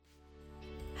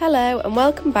Hello and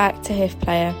welcome back to HIF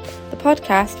Player, the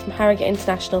podcast from Harrogate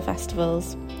International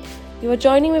Festivals. You are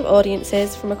joining with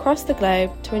audiences from across the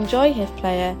globe to enjoy HIF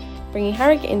Player, bringing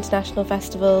Harrogate International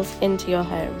Festivals into your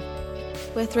home.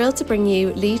 We're thrilled to bring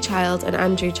you Lee Child and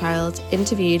Andrew Child,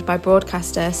 interviewed by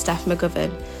broadcaster Steph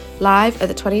McGovern, live at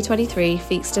the 2023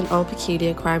 Feakston Old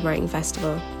Peculiar Crime Writing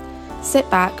Festival. Sit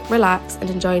back, relax and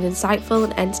enjoy an insightful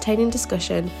and entertaining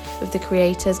discussion with the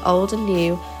creators old and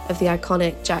new of the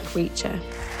iconic Jack Reacher.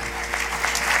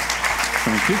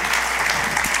 Thank you.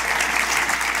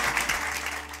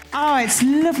 Oh, it's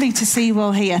lovely to see you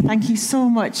all here. Thank you so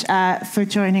much for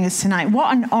joining us tonight.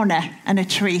 What an honour and a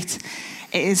treat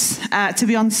it is to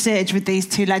be on stage with these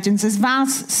two legends. As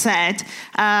Vaz said,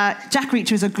 Jack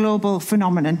Reacher is a global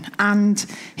phenomenon, and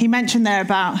he mentioned there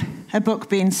about a book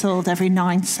being sold every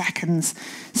 9 seconds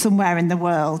somewhere in the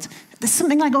world. There's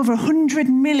something like over 100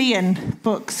 million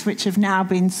books which have now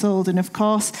been sold, and of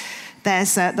course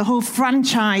there's the whole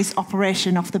franchise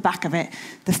operation off the back of it.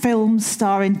 The films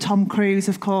starring Tom Cruise,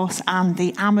 of course, and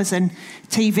the Amazon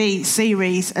TV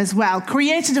series as well.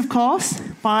 Created, of course,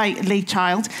 by Lee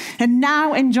Child, and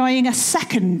now enjoying a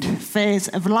second phase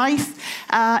of life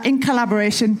in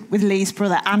collaboration with Lee's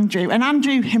brother, Andrew. And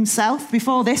Andrew himself,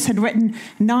 before this, had written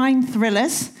 9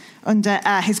 thrillers under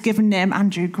his given name,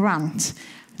 Andrew Grant.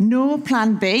 No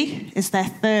Plan B is their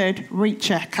third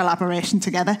Reacher collaboration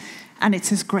together, and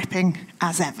it's as gripping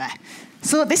as ever.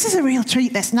 So this is a real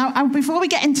treat, this. Now, before we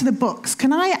get into the books,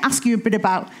 can I ask you a bit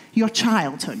about your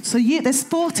childhood? So there's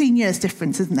 14 years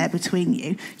difference, isn't there, between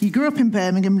you? You grew up in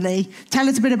Birmingham, Lee. Tell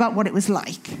us a bit about what it was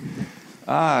like.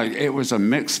 It was a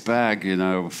mixed bag,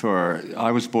 I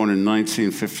was born in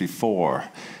 1954,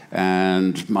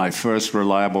 and my first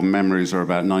reliable memories are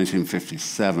about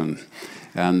 1957.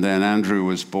 And then Andrew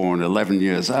was born 11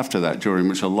 years after that, during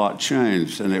which a lot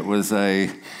changed. And it was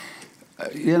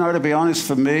to be honest,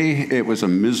 for me, it was a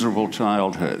miserable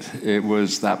childhood. It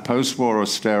was that post-war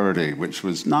austerity, which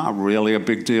was not really a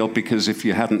big deal, because if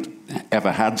you hadn't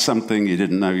ever had something, you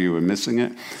didn't know you were missing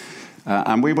it.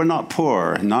 And we were not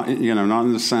poor, not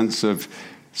in the sense of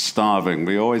starving.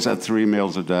 We always had 3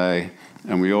 meals a day,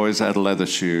 and we always had leather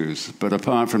shoes. But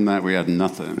apart from that, we had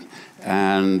nothing.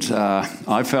 And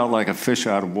I felt like a fish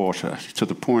out of water, to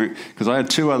the point, because I had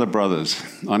 2 other brothers.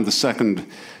 I'm the second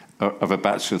of a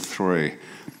batch of 3.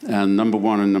 And number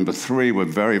 1 and number 3 were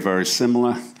very, very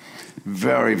similar,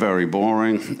 very, very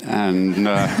boring, and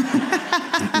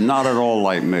not at all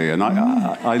like me. And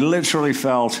I literally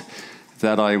felt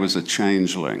that I was a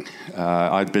changeling.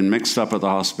 I'd been mixed up at the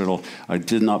hospital. I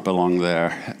did not belong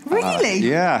there. Really?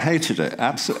 Yeah, I hated it.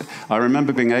 Absolutely. I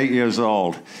remember being 8 years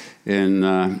old.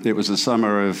 It was the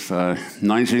summer of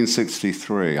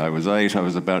 1963. I was 8. I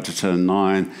was about to turn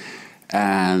 9.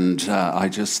 And I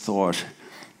just thought,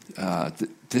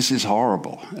 this is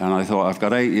horrible. And I thought, I've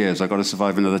got 8 years. I've got to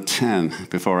survive another 10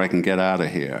 before I can get out of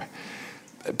here.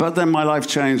 But then my life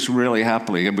changed really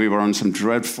happily. We were on some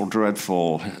dreadful,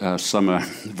 dreadful summer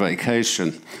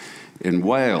vacation in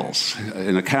Wales,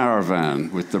 in a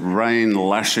caravan, with the rain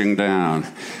lashing down,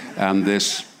 and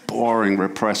this boring,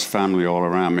 repressed family all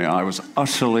around me. I was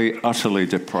utterly, utterly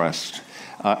depressed.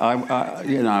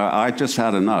 I just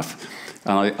had enough.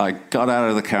 And I got out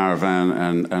of the caravan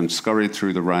and scurried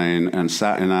through the rain and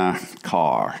sat in our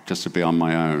car just to be on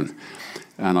my own.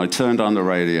 And I turned on the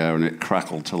radio, and it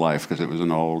crackled to life, because it was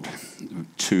an old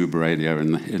tube radio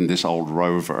in this old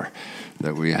Rover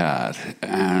that we had.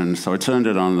 And so I turned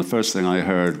it on, and the first thing I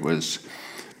heard was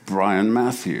Brian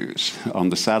Matthews on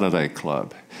the Saturday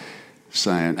Club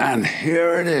saying, "And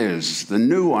here it is, the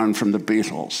new one from the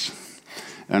Beatles."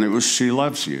 And it was She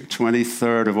Loves You,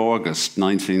 23rd of August,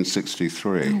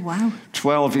 1963. Oh, wow.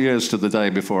 12 years to the day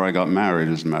before I got married,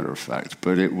 as a matter of fact.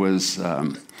 But it was...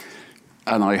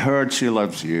 and I heard She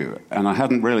Loves You, and I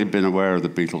hadn't really been aware of the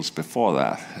Beatles before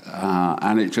that.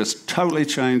 And it just totally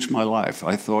changed my life.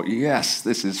 I thought, yes,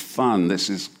 this is fun, this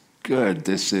is good,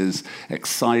 this is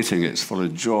exciting, it's full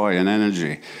of joy and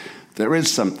energy. There is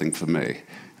something for me.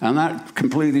 And that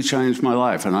completely changed my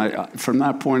life. And from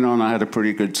that point on, I had a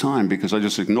pretty good time, because I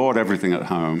just ignored everything at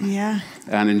home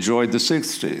and enjoyed the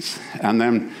 60s. And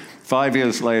then 5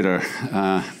 years later,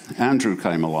 Andrew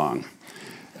came along.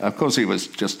 Of course, he was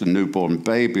just a newborn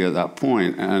baby at that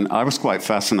point, and I was quite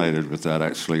fascinated with that,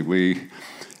 actually.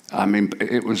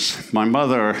 It was my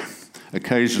mother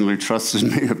occasionally trusted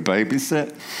me to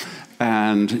babysit,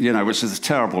 and, which is a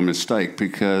terrible mistake,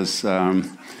 because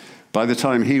by the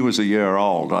time he was a year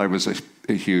old, I was a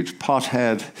huge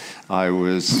pothead. I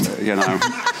was,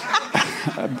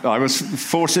 I was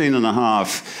 14 and a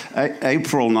half,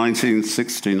 April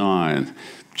 1969.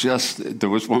 there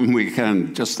was one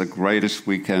weekend, just the greatest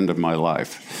weekend of my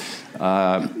life.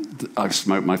 I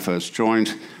smoked my first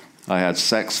joint. I had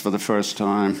sex for the first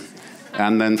time,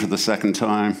 and then for the second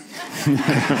time,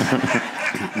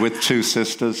 with 2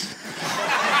 sisters.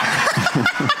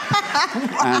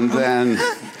 And then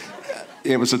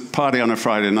it was a party on a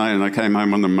Friday night, and I came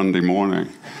home on the Monday morning.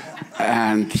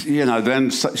 And,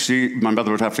 then my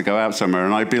mother would have to go out somewhere,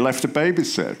 and I'd be left to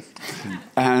babysit.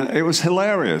 And it was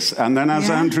hilarious. And then as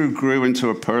Andrew grew into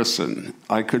a person,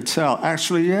 I could tell,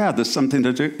 actually, there's something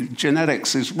to do.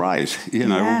 Genetics is right.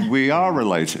 We are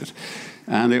related.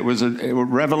 And it was a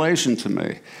revelation to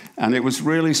me. And it was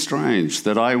really strange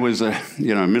that I was a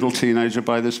middle teenager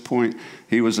by this point.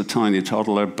 He was a tiny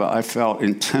toddler, but I felt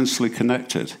intensely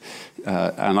connected.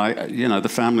 And the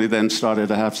family then started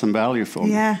to have some value for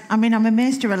me. Yeah, I mean, I'm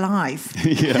amazed you're alive.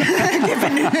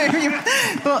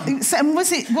 But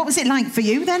what was it like for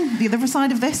you then, the other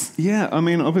side of this? Yeah, I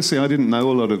mean, obviously I didn't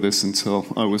know a lot of this until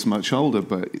I was much older,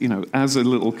 but, as a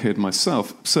little kid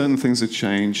myself, certain things had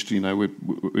changed. I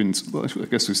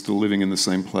guess we're still living in the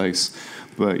same place,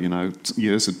 but,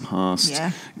 years had passed.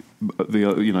 Yeah.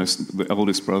 The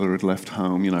oldest brother had left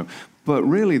home, But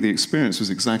really, the experience was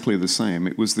exactly the same.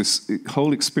 It was this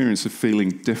whole experience of feeling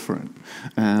different.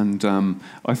 And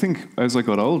I think as I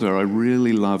got older, I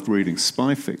really loved reading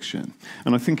spy fiction.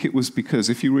 And I think it was because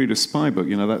if you read a spy book,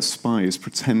 that spy is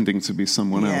pretending to be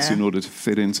someone else in order to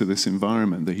fit into this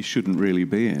environment that he shouldn't really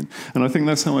be in. And I think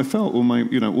that's how I felt all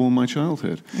my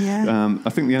childhood. Yeah. I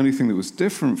think the only thing that was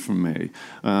different from me,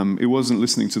 it wasn't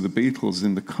listening to the Beatles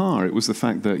in the car. It was the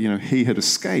fact that, he had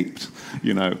escaped,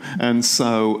 And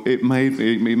so it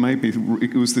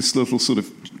was this little sort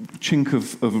of chink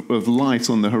of light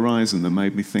on the horizon that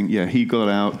made me think, he got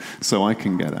out, so I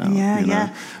can get out. Yeah.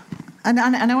 And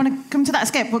I want to come to that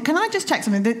escape, but can I just check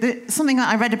something? Something that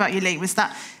I read about you, Lee, was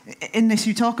that in this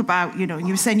you talk about, you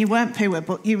were saying you weren't poor,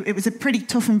 but it was a pretty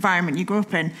tough environment you grew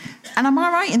up in. And am I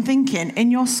right in thinking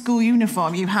in your school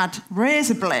uniform you had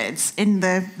razor blades in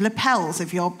the lapels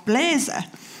of your blazer?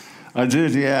 I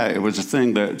did, yeah. It was a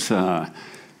thing that,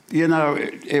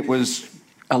 it was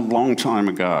a long time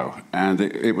ago, and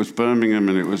it was Birmingham,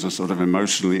 and it was a sort of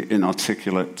emotionally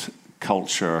inarticulate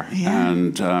culture,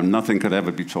 and nothing could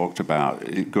ever be talked about,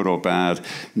 good or bad.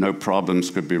 No problems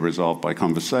could be resolved by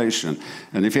conversation.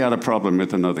 And if you had a problem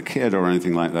with another kid or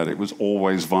anything like that, it was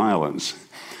always violence.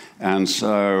 And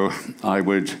so I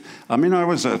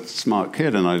was a smart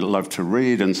kid, and I loved to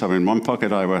read, and so in one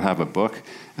pocket I would have a book,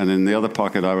 and in the other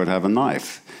pocket I would have a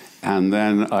knife. And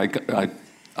then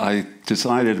I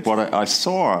decided what I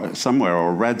saw somewhere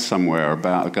or read somewhere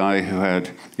about a guy who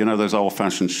had, those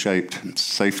old-fashioned shaped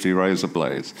safety razor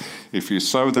blades. If you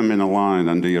sew them in a line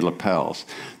under your lapels,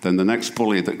 then the next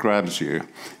bully that grabs you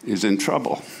is in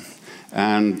trouble.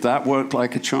 And that worked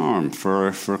like a charm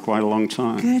for quite a long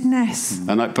time. Goodness.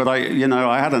 And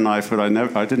I had a knife, but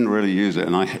I didn't really use it,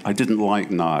 and I didn't like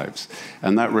knives.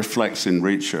 And that reflects in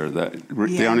Reacher that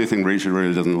the only thing Reacher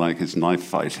really doesn't like is knife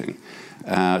fighting.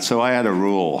 So I had a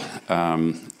rule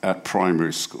at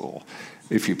primary school.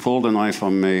 If you pulled a knife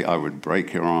on me, I would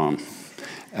break your arm.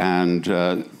 And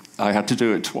I had to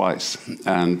do it twice.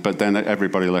 But then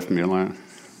everybody left me alone.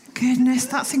 Goodness,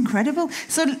 that's incredible.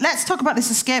 So let's talk about this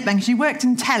escape then, because you worked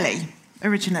in telly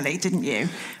originally, didn't you?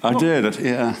 I did,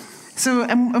 yeah. So,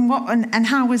 and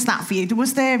how was that for you?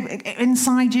 Was there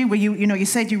inside you, were you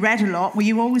said you read a lot, were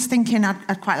you always thinking,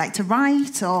 I'd quite like to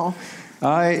write, or...?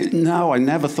 No, I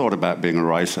never thought about being a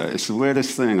writer. It's the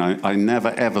weirdest thing. I never,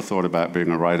 ever thought about being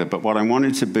a writer. But what I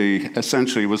wanted to be,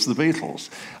 essentially, was the Beatles.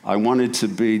 I wanted to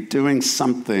be doing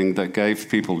something that gave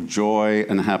people joy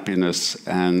and happiness.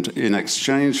 And in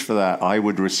exchange for that, I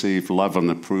would receive love and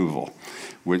approval,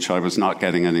 which I was not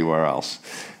getting anywhere else.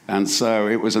 And so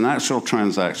it was an actual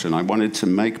transaction. I wanted to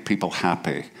make people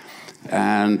happy.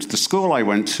 And the school I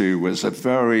went to was a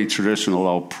very traditional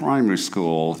old primary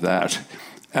school that...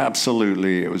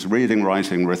 Absolutely, it was reading,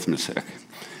 writing, arithmetic.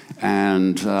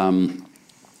 And,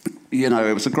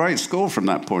 it was a great school from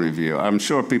that point of view. I'm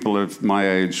sure people of my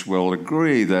age will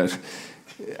agree that,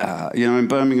 in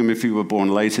Birmingham, if you were born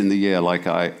late in the year like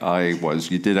I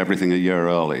was, you did everything a year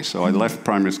early. So I left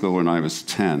primary school when I was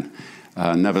 10.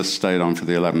 Never stayed on for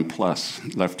the 11 plus,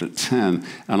 left at 10.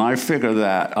 And I figured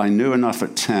that I knew enough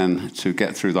at 10 to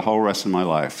get through the whole rest of my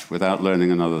life without learning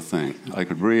another thing. I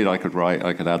could read, I could write,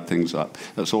 I could add things up.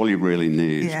 That's all you really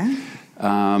need. Yeah.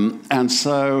 And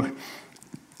so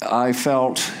I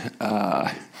felt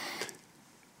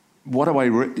what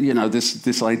do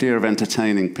this idea of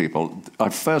entertaining people. I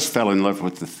first fell in love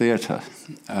with the theatre.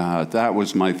 That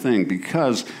was my thing,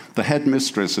 because the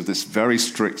headmistress of this very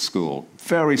strict school,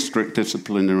 very strict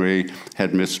disciplinary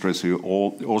headmistress, who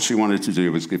all she wanted to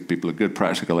do was give people a good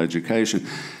practical education,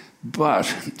 but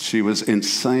she was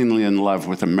insanely in love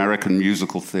with American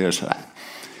musical theatre.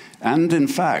 And in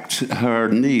fact, her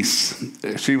niece,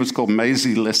 she was called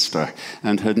Maisie Lister,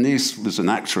 and her niece was an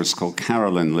actress called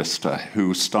Carolyn Lister,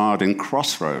 who starred in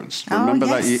Crossroads. Remember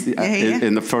that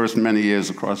in the first many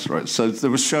years of Crossroads? So there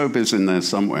was showbiz in there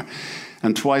somewhere.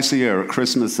 And twice a year, at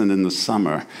Christmas and in the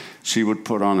summer, she would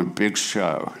put on a big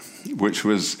show, which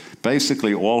was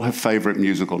basically all her favorite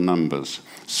musical numbers,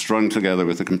 strung together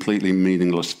with a completely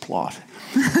meaningless plot.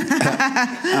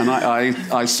 And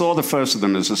I saw the first of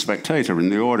them as a spectator in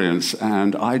the audience,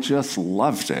 and I just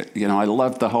loved it. I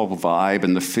loved the whole vibe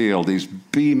and the feel. These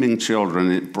beaming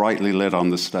children, it brightly lit on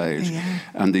the stage,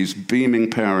 and these beaming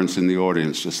parents in the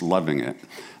audience just loving it.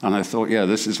 And I thought,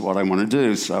 this is what I want to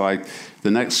do. So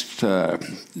the next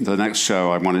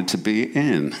show I wanted to be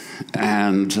in,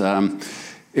 and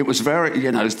it was very,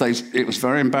 it was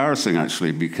very embarrassing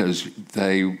actually, because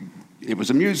it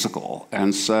was a musical,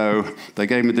 and so they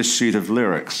gave me this sheet of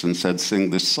lyrics and said,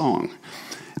 sing this song.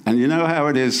 And you know how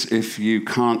it is if you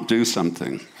can't do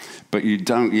something, but you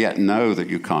don't yet know that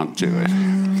you can't do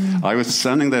it. I was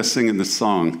standing there singing this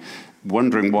song,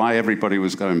 wondering why everybody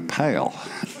was going pale.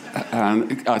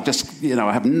 And I just,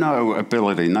 I have no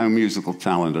ability, no musical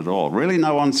talent at all, really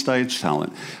no on-stage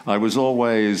talent. I was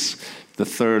always the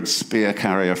third spear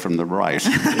carrier from the right,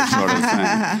 sort of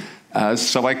thing.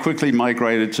 So I quickly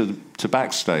migrated to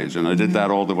backstage, and I did that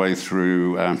all the way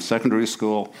through secondary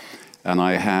school. And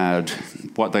I had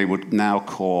what they would now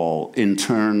call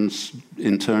intern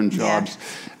jobs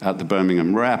at the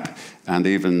Birmingham Rep and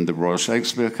even the Royal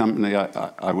Shakespeare Company.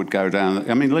 I would go down.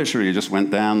 I mean, literally, you just went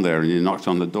down there and you knocked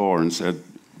on the door and said,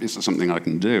 is there something I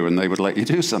can do? And they would let you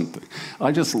do something.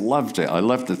 I just loved it. I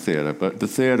loved the theatre. But the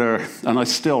theatre, and I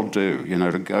still do,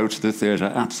 to go to the theatre,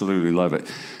 absolutely love it.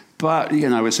 But,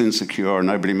 it's insecure.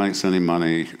 Nobody makes any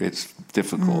money. It's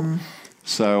difficult.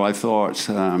 So I thought,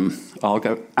 I'll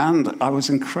go. And I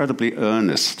was incredibly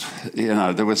earnest.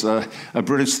 There was a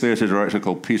British theatre director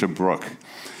called Peter Brook,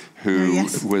 who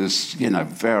was,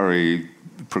 very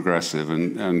progressive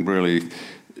and really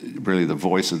the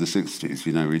voice of the 60s.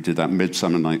 He did that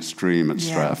Midsummer Night's Dream at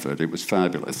Stratford. It was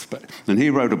fabulous. And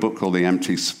he wrote a book called The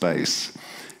Empty Space.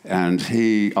 And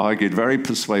he argued very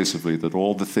persuasively that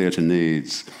all the theatre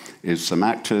needs is some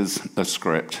actors, a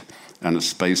script, and a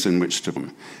space in which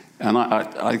to... And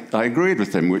I agreed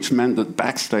with him, which meant that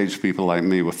backstage people like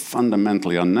me were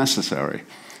fundamentally unnecessary.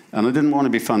 And I didn't want to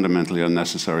be fundamentally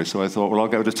unnecessary, so I thought, well, I'll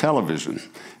go to television,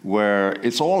 where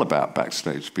it's all about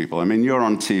backstage people. I mean, you're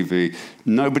on TV,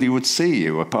 nobody would see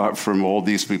you apart from all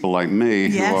these people like me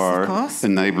who are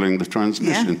enabling the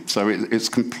transmission. Yeah. So it's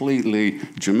completely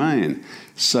germane.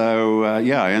 So,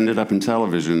 I ended up in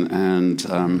television,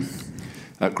 and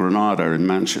at Granada in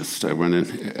Manchester, when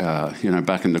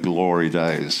back in the glory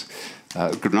days.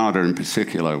 Granada in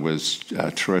particular was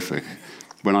terrific.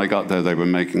 When I got there, they were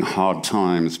making Hard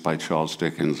Times by Charles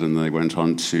Dickens, and they went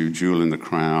on to Jewel in the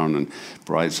Crown and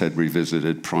Brideshead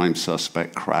Revisited, Prime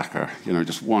Suspect, Cracker,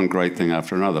 just one great thing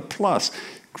after another. Plus,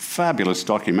 fabulous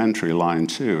documentary line,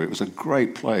 too. It was a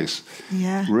great place.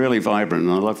 Yeah. Really vibrant,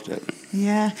 and I loved it.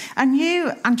 Yeah. And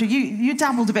you, Andrew, you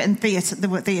dabbled a bit in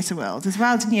the theatre world as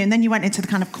well, didn't you? And then you went into the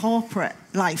kind of corporate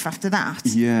life after that.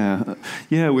 Yeah.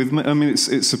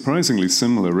 It's surprisingly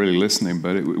similar, really, listening,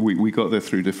 but we got there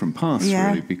through different paths,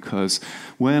 really, because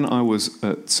when I was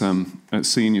at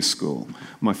senior school,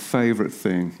 my favourite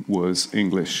thing was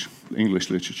English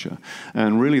literature.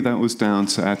 And really that was down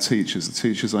to our teachers. The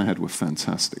teachers I had were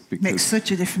fantastic. Because, makes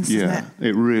such a difference, doesn't it? Yeah,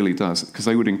 it really does. Because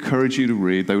they would encourage you to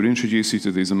read, they would introduce you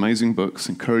to these amazing books,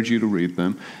 encourage you to read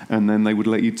them, and then they would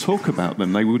let you talk about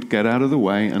them. They would get out of the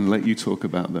way and let you talk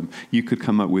about them. You could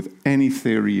come up with any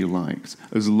theory you liked,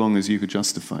 as long as you could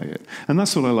justify it. And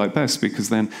that's what I like best, because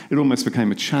then it almost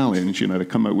became a challenge, to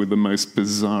come up with the most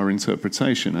bizarre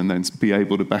interpretation and then be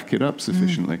able to back it up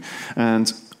sufficiently.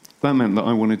 And that meant that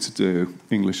I wanted to do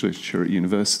English literature at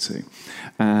university.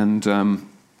 And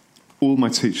all my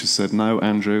teachers said, no,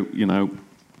 Andrew, you're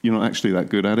not actually that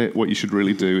good at it. What you should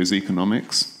really do is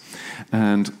economics.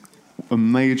 And a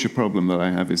major problem that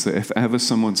I have is that if ever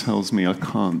someone tells me I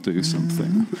can't do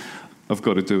something, I've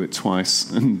got to do it twice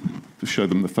and show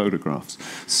them the photographs.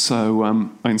 So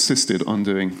I insisted on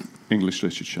doing English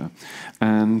literature.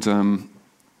 And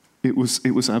it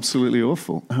was absolutely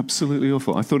awful, absolutely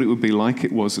awful. I thought it would be like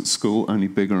it was at school, only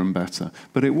bigger and better.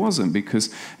 But it wasn't, because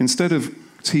instead of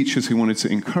teachers who wanted to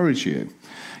encourage you.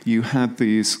 You had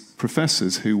these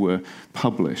professors who were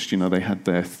published, they had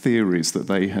their theories that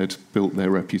they had built their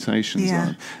reputations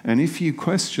on. And if you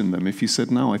questioned them, if you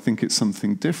said, no, I think it's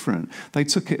something different, they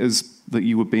took it as that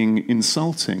you were being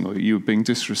insulting or you were being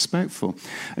disrespectful.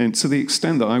 And to the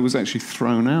extent that I was actually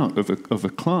thrown out of a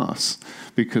class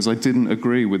because I didn't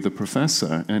agree with the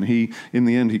professor. And in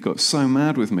the end, he got so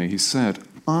mad with me, he said,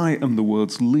 I am the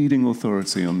world's leading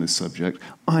authority on this subject.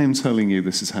 I am telling you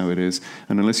this is how it is,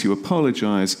 and unless you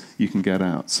apologise, you can get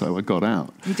out. So I got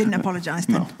out. You didn't apologise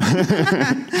then?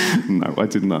 No. No, I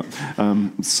did not.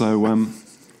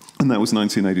 And that was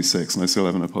 1986, and I still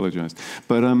haven't apologised.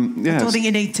 But yeah, I don't think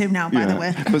you need to now, by the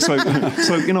way. But so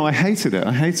I hated it.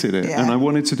 And I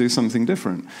wanted to do something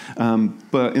different.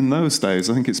 But in those days,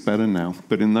 I think it's better now.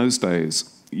 But in those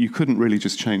days, you couldn't really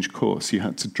just change course. You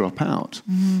had to drop out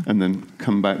and then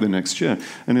come back the next year.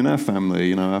 And in our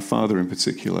family, our father in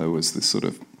particular was this sort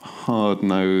of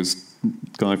hard-nosed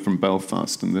guy from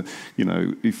Belfast, and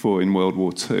he fought in World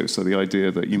War II. So the idea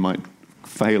that you might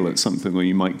fail at something or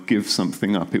you might give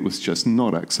something up, it was just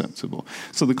not acceptable.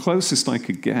 So the closest I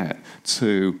could get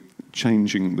to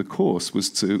changing the course was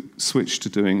to switch to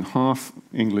doing half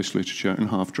English literature and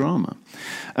half drama.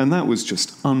 And that was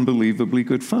just unbelievably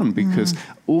good fun because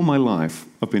all my life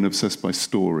I've been obsessed by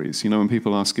stories. When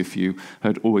people ask if you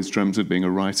had always dreamt of being a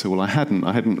writer, well, I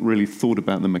hadn't really thought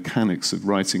about the mechanics of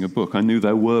writing a book. I knew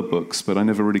there were books, but I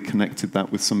never really connected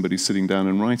that with somebody sitting down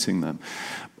and writing them.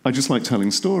 I just like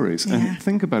telling stories. Yeah. And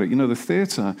think about it, the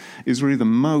theatre is really the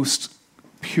most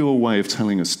pure way of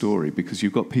telling a story because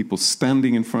you've got people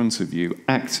standing in front of you,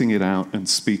 acting it out and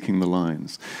speaking the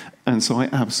lines. And so I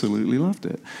absolutely loved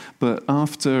it. But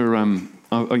after,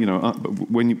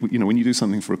 when you do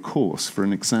something for a course, for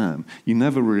an exam, you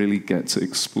never really get to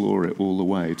explore it all the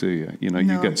way, do you? No.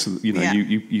 You get to,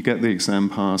 you get the exam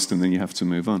passed and then you have to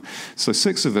move on. So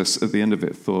 6 of us at the end of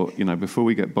it thought, before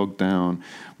we get bogged down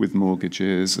with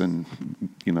mortgages and,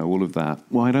 all of that,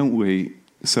 why don't we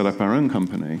set up our own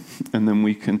company, and then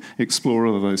we can explore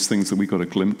all of those things that we got a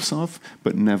glimpse of,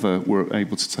 but never were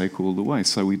able to take all the way.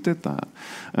 So we did that,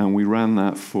 and we ran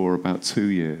that for about 2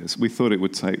 years. We thought it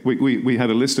would take... We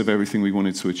had a list of everything we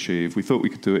wanted to achieve. We thought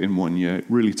we could do it in 1 year. It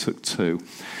really took 2.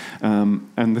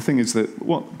 And the thing is that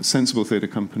what sensible theatre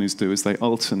companies do is they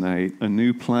alternate a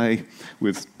new play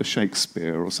with a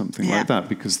Shakespeare or something like that,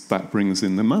 because that brings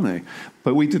in the money.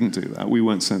 But we didn't do that. We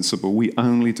weren't sensible. We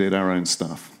only did our own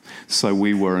stuff. So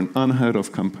we were an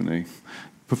unheard-of company,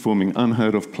 performing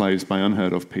unheard-of plays by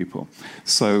unheard-of people.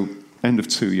 So, end of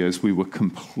 2 years, we were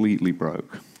completely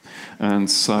broke. And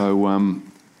so,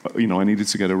 I needed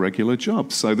to get a regular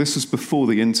job. So this was before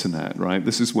the internet, right?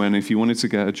 This is when, if you wanted to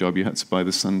get a job, you had to buy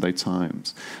the Sunday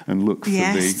Times and look for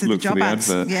the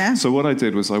advert. Yeah. So what I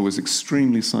did was I was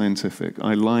extremely scientific.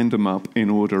 I lined them up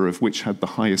in order of which had the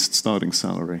highest starting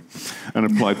salary and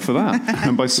applied for that.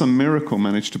 And by some miracle,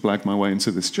 managed to blag my way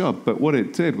into this job. But what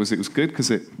it did was it was good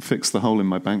because it fixed the hole in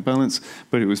my bank balance,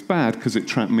 but it was bad because it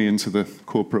trapped me into the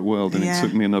corporate world, and it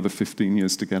took me another 15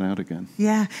 years to get out again.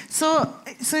 Yeah. So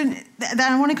then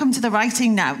I want to come to the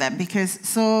writing now then, because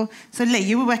so Lee,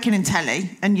 you were working in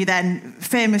telly and you then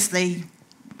famously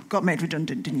got made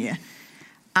redundant, didn't you?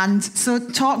 And so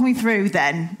talk me through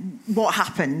then what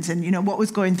happened and what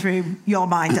was going through your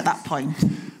mind at that point.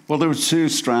 Well, there were 2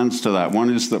 strands to that. One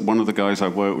is that one of the guys I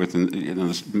worked with in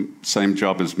the same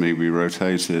job as me, we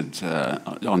rotated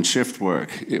on shift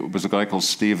work. It was a guy called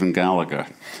Stephen Gallagher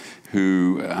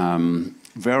who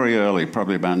very early,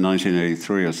 probably about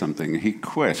 1983 or something, he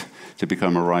quit to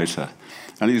become a writer.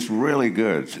 And he's really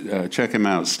good. Check him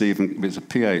out, Stephen. It's a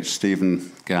PH, Stephen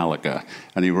Gallagher.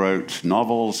 And he wrote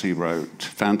novels, he wrote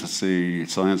fantasy,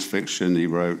 science fiction, he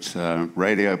wrote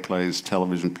radio plays,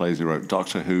 television plays, he wrote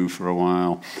Doctor Who for a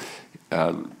while.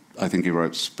 I think he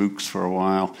wrote Spooks for a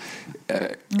while.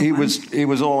 He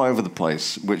was all over the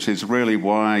place, which is really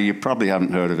why you probably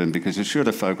haven't heard of him, because he should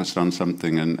have focused on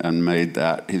something and made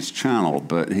that his channel.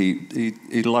 But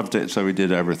he loved it, so he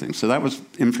did everything. So that was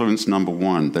influence number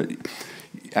 1. That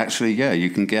actually, you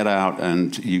can get out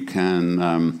and you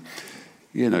can,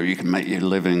 you can make your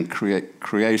living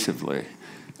creatively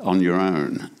on your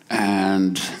own.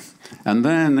 And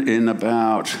then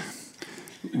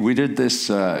we did this.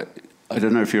 I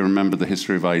don't know if you remember the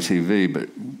history of ITV, but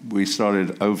we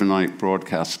started overnight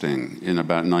broadcasting in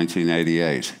about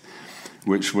 1988,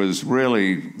 which was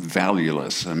really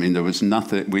valueless. I mean, there was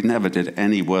nothing, we never did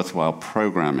any worthwhile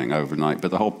programming overnight,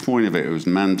 but the whole point of it was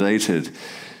mandated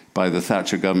by the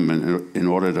Thatcher government in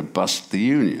order to bust the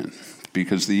union,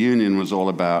 because the union was all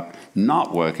about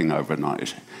not working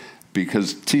overnight.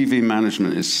 because TV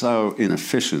management is so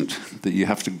inefficient that you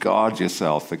have to guard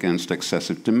yourself against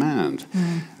excessive demand.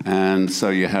 And so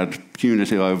you had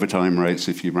punitive overtime rates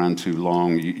if you ran too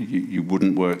long, you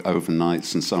wouldn't work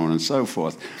overnights and so on and so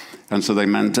forth. And so they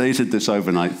mandated this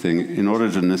overnight thing in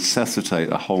order to necessitate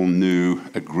a whole new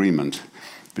agreement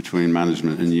between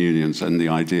management and unions. And the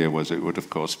idea was it would, of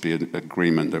course, be an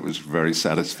agreement that was very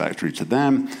satisfactory to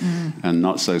them and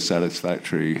not so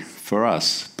satisfactory for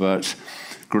us. But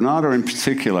Granada in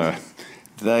particular,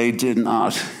 they did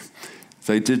not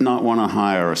want to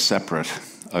hire a separate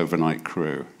overnight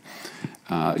crew.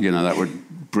 That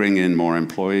would bring in more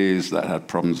employees, that had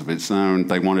problems of its own.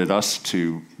 They wanted us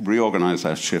to reorganize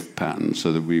our shift pattern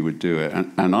so that we would do it.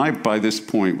 And I, by this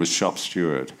point, was shop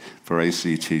steward for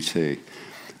ACTT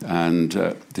and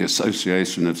the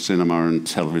Association of Cinema and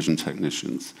Television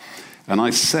Technicians. And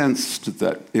I sensed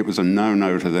that it was a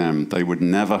no-no to them. They would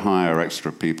never hire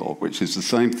extra people, which is the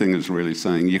same thing as really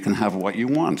saying you can have what you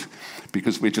want,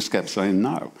 because we just kept saying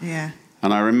no. Yeah.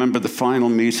 And I remember the final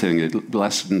meeting, it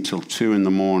lasted until 2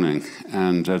 a.m,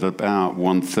 and at about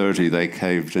 1:30 they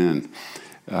caved in,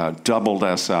 doubled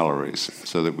our salaries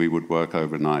so that we would work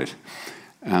overnight.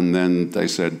 And then they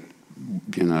said,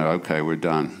 okay, we're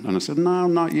done. And I said, no,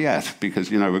 not yet, because,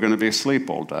 we're going to be asleep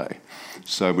all day.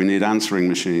 So we need answering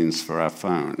machines for our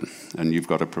phone, and you've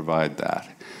got to provide that.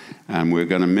 And we're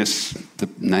going to miss the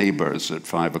neighbors at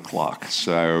 5 o'clock,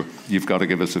 so you've got to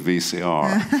give us a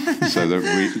VCR so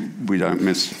that we don't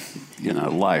miss,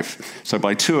 life. So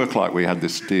by 2 o'clock we had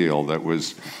this deal that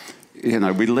was,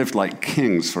 we lived like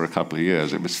kings for a couple of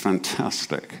years. It was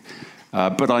fantastic.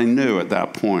 But I knew at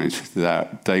that point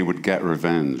that they would get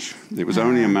revenge. It was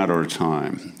only a matter of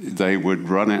time. They would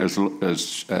run it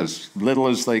as little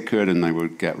as they could, and they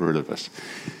would get rid of us.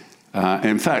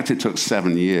 In fact, it took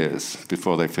 7 years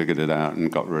before they figured it out and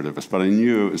got rid of us. But I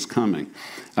knew it was coming.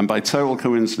 And by total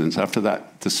coincidence, after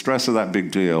that, the stress of that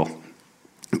big deal,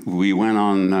 we went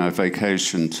on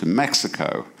vacation to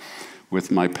Mexico with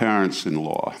my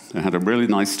parents-in-law. I had a really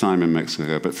nice time in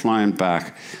Mexico, but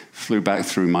flew back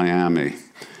through Miami.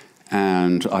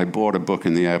 And I bought a book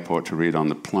in the airport to read on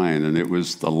the plane, and it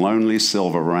was The Lonely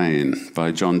Silver Rain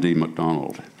by John D.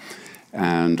 MacDonald.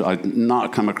 And I'd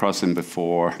not come across him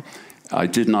before. I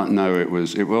did not know it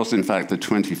was in fact the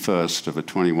 21st of a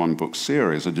 21-book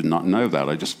series. I did not know that.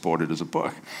 I just bought it as a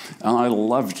book. And I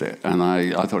loved it, and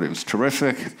I thought it was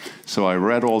terrific. So I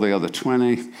read all the other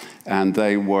 20, and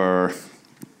they were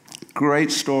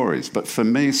great stories. But for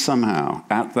me, somehow,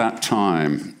 at that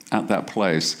time, at that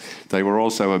place, they were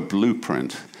also a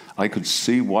blueprint. I could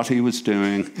see what he was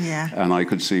doing, and I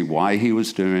could see why he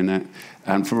was doing it.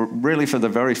 And for the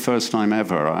very first time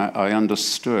ever, I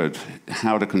understood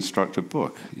how to construct a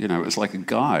book. It was like a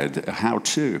guide, a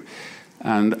how-to.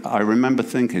 And I remember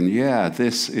thinking, I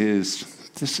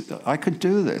could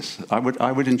do this. I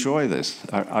would enjoy this.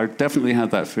 I definitely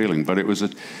had that feeling, but it was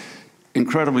an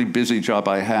incredibly busy job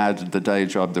I had, the day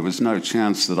job. There was no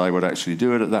chance that I would actually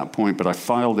do it at that point, but I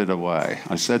filed it away.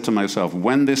 I said to myself,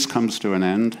 when this comes to an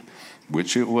end,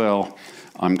 which it will,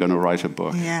 I'm going to write a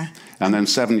book. Yeah. And then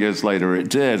 7 years later it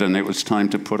did, and it was time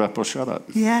to put up or shut up.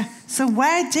 Yeah. So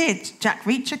where did Jack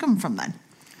Reacher come from then?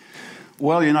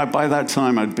 Well, by that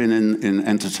time I'd been in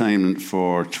entertainment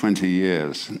for 20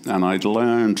 years, and I'd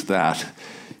learned that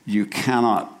you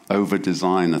cannot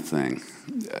over-design a thing.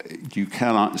 You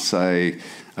cannot say,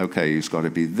 okay, he's got to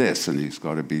be this and he's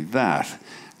got to be that.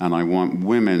 And I want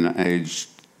women aged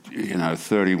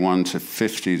 31 to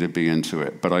 50 to be into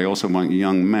it. But I also want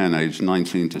young men aged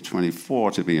 19 to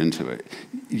 24 to be into it.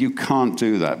 You can't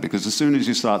do that, because as soon as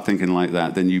you start thinking like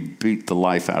that, then you beat the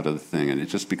life out of the thing, and it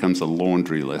just becomes a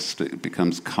laundry list. It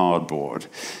becomes cardboard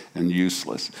and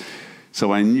useless.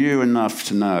 So I knew enough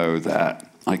to know that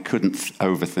I couldn't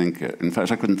overthink it. In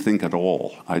fact, I couldn't think at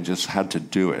all. I just had to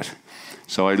do it.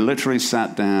 So I literally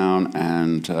sat down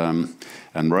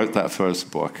and wrote that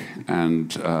first book,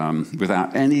 and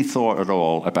without any thought at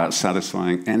all about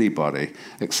satisfying anybody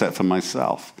except for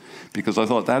myself, because I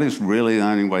thought that is really the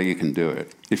only way you can do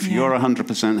it. If you're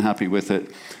 100% happy with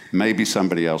it, maybe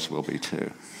somebody else will be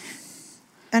too.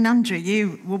 And Andrew,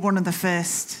 you were one of the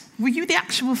first. Were you the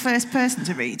actual first person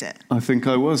to read it? I think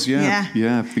I was,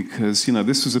 yeah, because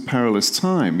this was a perilous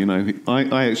time.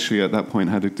 I actually at that point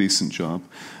had a decent job.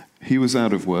 He was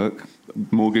out of work,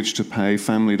 mortgage to pay,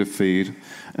 family to feed,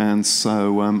 and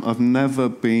so I've never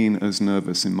been as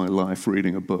nervous in my life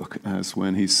reading a book as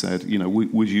when he said,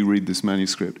 would you read this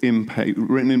manuscript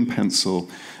written in pencil,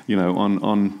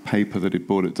 on paper that he'd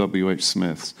bought at W.H.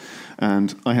 Smith's.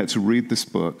 And I had to read this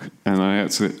book, and I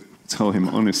had to tell him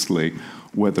honestly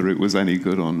whether it was any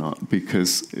good or not,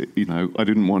 because, you know, I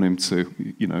didn't want him to,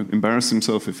 you know, embarrass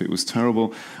himself if it was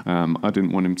terrible. I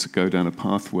didn't want him to go down a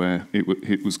path where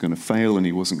it was going to fail and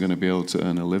he wasn't going to be able to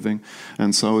earn a living.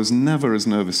 And so I was never as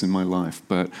nervous in my life.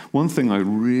 But one thing I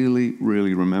really,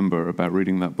 really remember about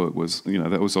reading that book was, you know,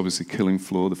 that was obviously Killing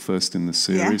Floor, the first in the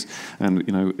series. Yeah. And,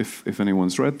 you know, if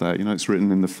anyone's read that, you know, it's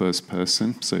written in the first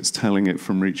person, so it's telling it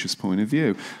from Reacher's point of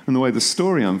view. And the way the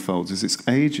story unfolds is it's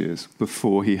ages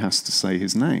before he has to say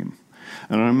his name.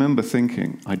 And I remember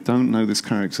thinking, I don't know this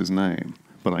character's name,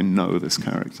 but I know this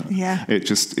character. Yeah. It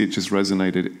just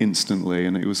resonated instantly,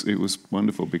 and it was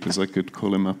wonderful because I could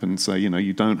call him up and say, you know,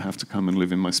 you don't have to come and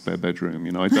live in my spare bedroom.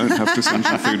 You know, I don't have to send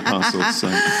you food parcels. So,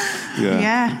 yeah.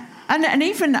 Yeah. And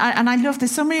even, and I love,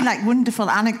 there's so many like wonderful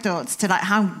anecdotes to like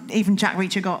how even Jack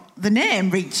Reacher got the name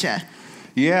Reacher.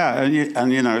 Yeah,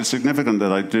 and you know, it's significant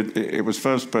that I did, it was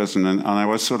first person, and I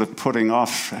was sort of putting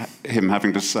off him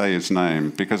having to say his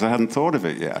name because I hadn't thought of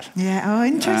it yet. Yeah, oh,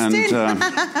 interesting. And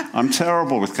I'm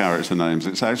terrible with character names.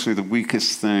 It's actually the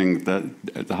weakest thing,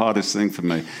 the hardest thing for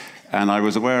me. And I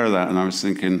was aware of that, and I was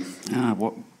thinking,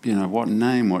 what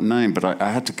name? But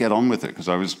I had to get on with it because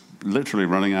I was literally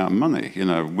running out of money, you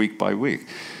know, week by week.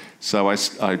 So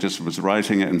I just was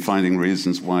writing it and finding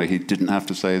reasons why he didn't have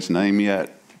to say his name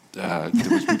yet.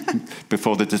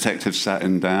 Before the detective sat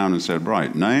him down and said,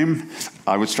 right, name,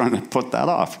 I was trying to put that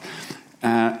off.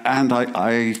 And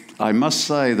I must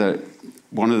say that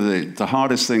one of the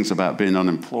hardest things about being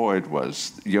unemployed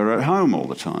was you're at home all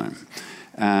the time.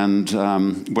 And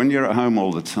when you're at home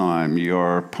all the time,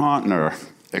 your partner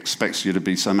expects you to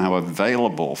be somehow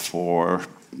available for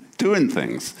doing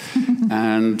things.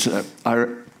 And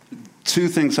two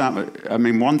things happened. I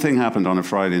mean, one thing happened on a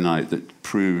Friday night that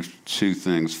proved two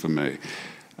things for me.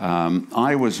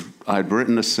 I'd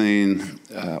written a scene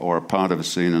or a part of a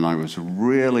scene, and I was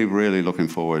really, really looking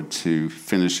forward to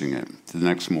finishing it the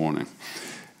next morning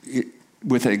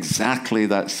with exactly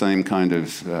that same kind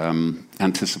of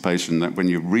anticipation that when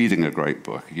you're reading a great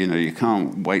book, you know, you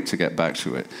can't wait to get back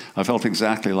to it. I felt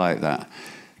exactly like that.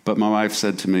 But my wife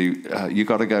said to me, you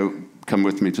got to come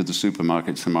with me to the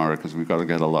supermarket tomorrow because we've got to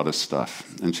get a lot of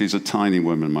stuff. And she's a tiny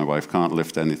woman. My wife can't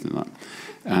lift anything up.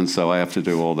 And so I have to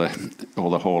do all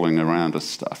the hauling around of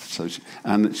stuff. So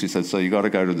she said, so you got to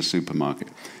go to the supermarket.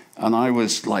 And I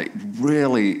was like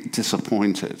really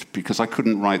disappointed because I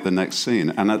couldn't write the next scene.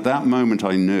 And at that moment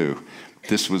I knew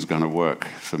this was going to work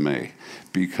for me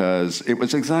because it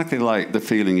was exactly like the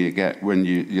feeling you get when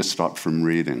you stop from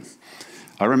reading.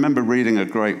 I remember reading a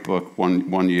great book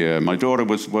one year. My daughter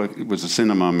was a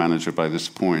cinema manager by this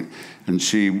point, and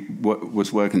she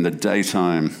was working the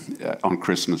daytime on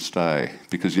Christmas Day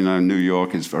because, you know, New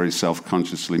York is very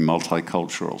self-consciously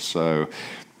multicultural, so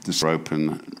this is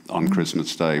open on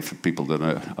Christmas Day for people that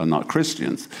are not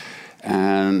Christians.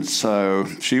 And so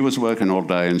she was working all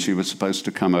day, and she was supposed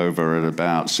to come over at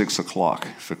about 6 o'clock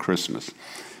for Christmas.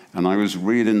 And I was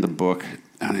reading the book,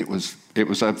 and it was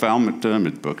a Val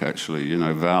McDermid book, actually. You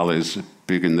know, Val is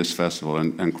big in this festival,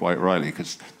 and quite rightly,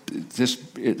 because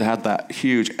it had that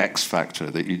huge X factor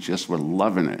that you just were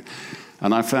loving it.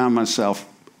 And I found myself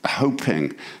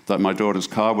hoping that my daughter's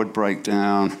car would break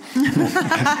down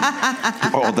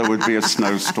or there would be a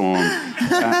snowstorm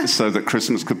so that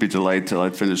Christmas could be delayed till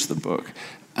I'd finished the book.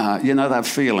 You know, that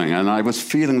feeling. And I was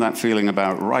feeling that feeling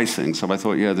about writing, so I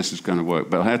thought, yeah, this is going to work.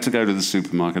 But I had to go to the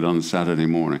supermarket on Saturday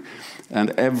morning.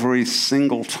 And every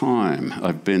single time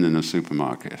I've been in a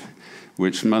supermarket,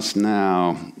 which must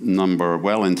now number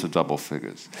well into double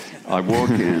figures, I walk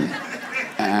in,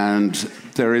 and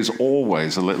there is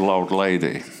always a little old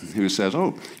lady who says,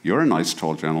 oh, you're a nice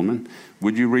tall gentleman.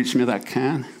 Would you reach me that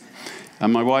can?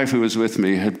 And my wife, who was with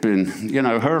me, had been, you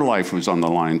know, her life was on the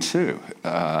line too.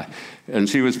 And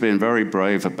she was being very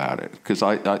brave about it. Because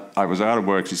I was out of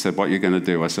work. She said, what are you going to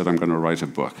do? I said, I'm going to write a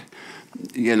book.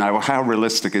 You know, how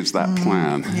realistic is that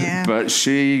plan? Yeah. But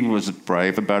she was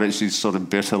brave about it. She sort of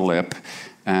bit her lip.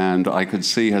 And I could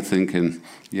see her thinking,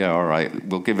 yeah, all right,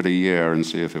 we'll give it a year and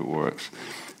see if it works.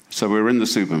 So we were in the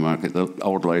supermarket. The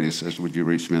old lady says, would you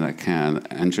reach me that can?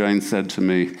 And Jane said to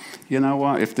me, you know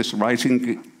what, if this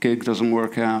writing gig doesn't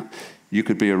work out, you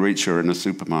could be a reacher in a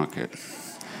supermarket.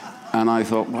 And I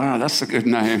thought, wow, that's a good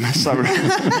name. So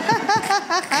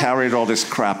I carried all this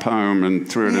crap home and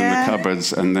threw it in the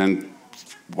cupboards. And then,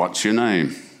 what's your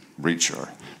name? Reacher.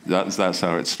 That's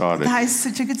how it started. That is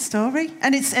such a good story.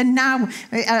 And now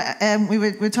we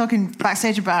were talking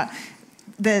backstage about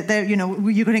you know,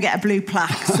 you're going to get a blue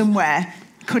plaque somewhere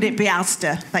could it be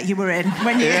Asda that you were in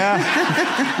when you?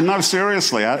 Yeah. No,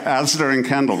 seriously, Asda in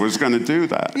Kendal was going to do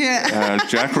that. Yeah.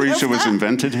 Jack Reacher was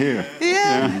invented here.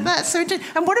 Yeah, that's so interesting.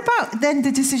 And what about then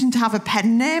the decision to have a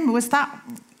pen name?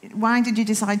 Why did you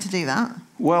decide to do that?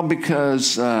 Well,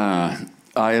 because I'd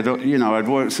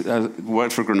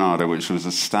worked for Granada, which was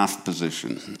a staff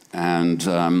position, and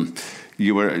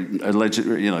you were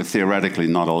theoretically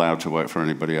not allowed to work for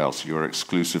anybody else. You were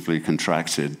exclusively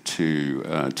contracted to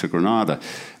Granada,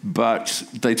 but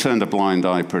they turned a blind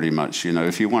eye pretty much.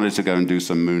 If you wanted to go and do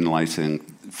some moonlighting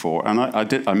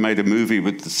I made a movie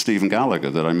with Stephen Gallagher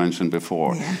that I mentioned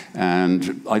before,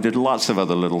 and I did lots of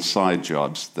other little side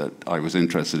jobs that I was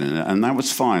interested in, and that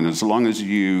was fine as long as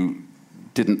you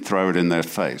didn't throw it in their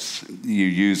face. You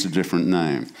used a different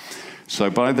name. So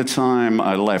by the time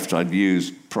I left, I'd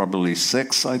used probably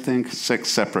six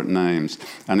separate names,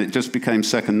 and it just became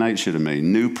second nature to me.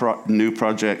 New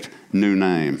project, new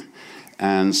name.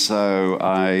 And so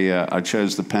I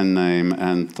chose the pen name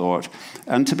and thought,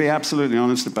 and to be absolutely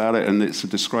honest about it, and it's a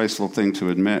disgraceful thing to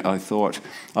admit, I thought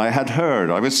I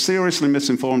was seriously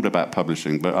misinformed about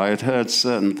publishing, but I had heard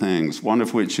certain things, one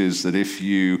of which is that if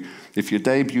your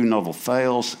debut novel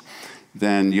fails,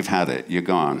 then you've had it, you're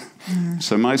gone. Mm.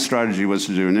 So my strategy was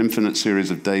to do an infinite series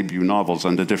of debut novels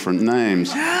under different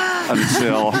names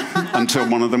until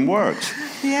one of them worked.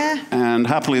 Yeah. And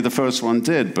happily the first one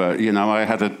did, but I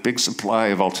had a big supply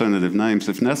of alternative names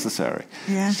if necessary.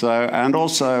 Yeah. So, and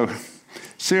also,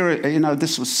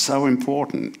 this was so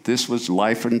important. This was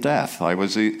life and death.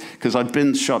 Because I'd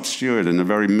been shop steward in a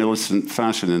very militant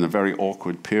fashion in a very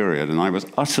awkward period, and I was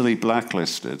utterly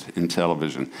blacklisted in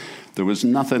television. There was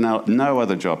nothing else, no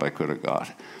other job I could have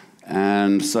got.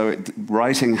 And so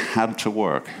writing had to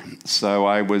work. So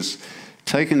I was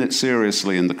taking it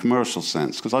seriously in the commercial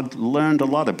sense, because I'd learned a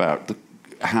lot about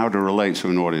how to relate to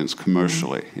an audience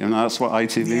commercially. That's what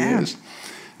ITV is.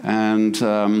 And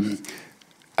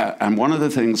one of the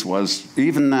things was,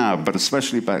 even now, but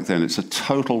especially back then, it's a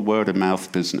total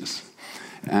word-of-mouth business.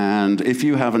 And if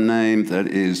you have a name that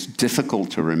is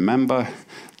difficult to remember,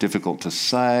 difficult to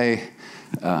say,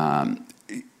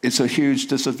 it's a huge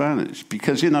disadvantage.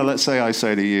 Because, let's say I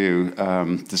say to you,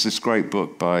 there's this great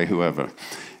book by whoever,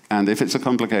 and if it's a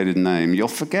complicated name, you'll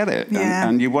forget it,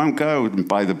 and you won't go and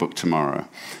buy the book tomorrow.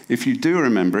 If you do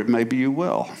remember it, maybe you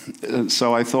will.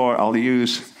 So I thought I'll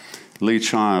use Lee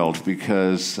Child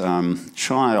because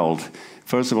Child,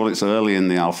 first of all, it's early in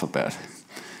the alphabet,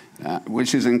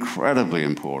 which is incredibly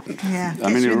important. Yeah,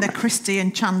 in the Christie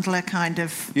and Chandler kind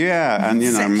of. Yeah,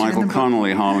 and Michael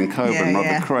Connolly, Harlan Coben,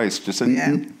 Robert Christ,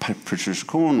 and Patricia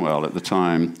Cornwell at the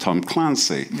time, Tom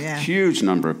Clancy, huge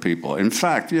number of people. In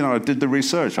fact, I did the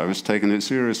research. I was taking it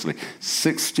seriously.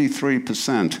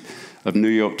 63% of New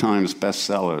York Times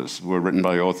bestsellers were written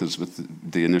by authors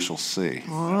with the initial C.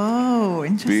 Oh,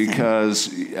 interesting. Because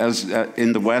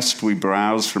in the West, we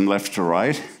browse from left to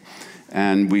right,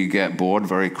 and we get bored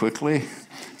very quickly.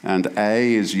 And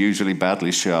A is usually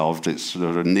badly shelved. It's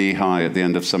sort of knee-high at the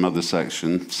end of some other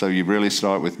section. So you really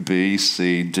start with B,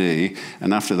 C, D,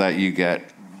 and after that you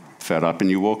get fed up and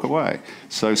you walk away.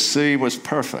 So C was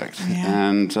perfect. Yeah.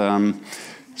 And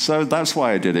so that's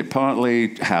why I did it,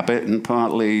 partly habit and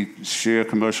partly sheer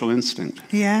commercial instinct.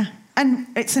 Yeah, and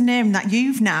it's a name that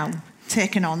you've now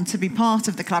taken on to be part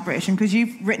of the collaboration, because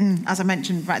you've written, as I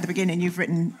mentioned right at the beginning, you've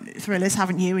written thrillers,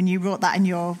 haven't you? And you wrote that in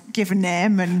your given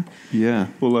name. And yeah,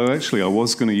 although actually I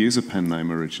was going to use a pen name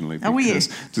originally. Because,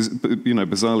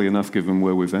 bizarrely enough, given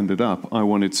where we've ended up, I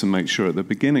wanted to make sure at the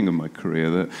beginning of my career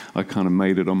that I kind of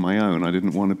made it on my own. I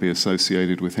didn't want to be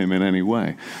associated with him in any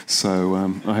way. So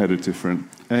I had a different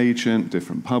agent,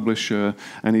 different publisher,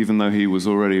 and even though he was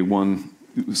already one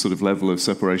sort of level of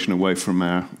separation away from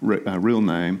our real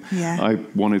name, I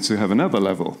wanted to have another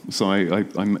level. So I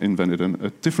invented a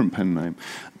different pen name.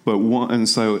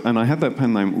 And I had that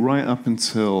pen name right up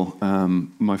until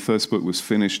my first book was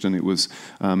finished, and it was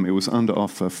under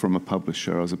offer from a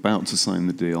publisher. I was about to sign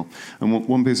the deal. And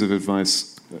one piece of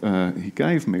advice he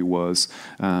gave me was,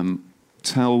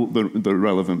 tell the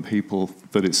relevant people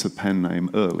that it's a pen name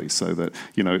early, so that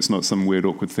it's not some weird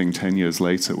awkward thing 10 years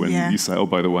later when you say, oh,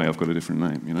 by the way, I've got a different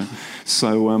name.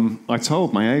 So I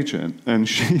told my agent, and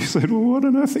she said, well, what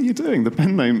on earth are you doing? The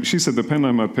pen name, she said, the pen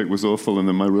name I picked was awful, and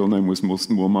then my real name was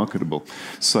more marketable.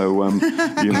 So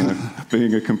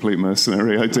being a complete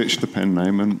mercenary, I ditched the pen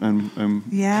name, and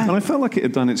I felt like it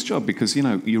had done its job, because you're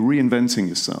reinventing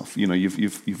yourself.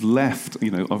 You've left.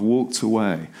 I've walked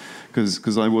away,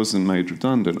 because I wasn't made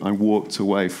redundant. I walked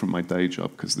away from my day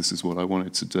job because this is what I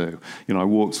wanted to do. You know, I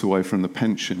walked away from the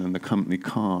pension and the company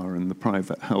car and the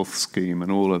private health scheme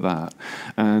and all of that.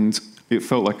 And it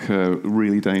felt like a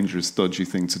really dangerous, dodgy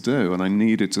thing to do, and I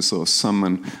needed to sort of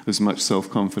summon as much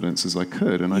self-confidence as I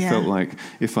could. And I felt like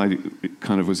if I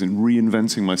kind of was in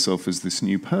reinventing myself as this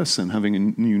new person, having a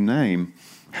new name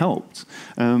helped.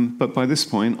 But by this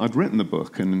point, I'd written the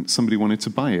book, and somebody wanted to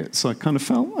buy it. So I kind of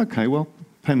felt, okay, well,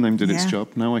 pen name did its job.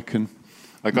 Now I can...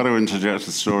 I got to interject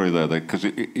a story there, because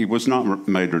he was not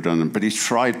made redundant, but he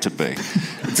tried to be.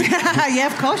 Yeah,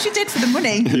 of course you did, for the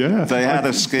money. Yeah. They had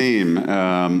a scheme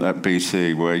at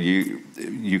BT where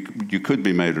you could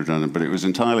be made redundant, but it was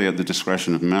entirely at the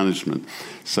discretion of management.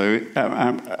 So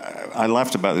I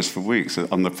laughed about this for weeks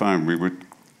on the phone. We would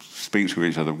speak to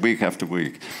each other week after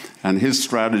week. And his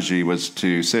strategy was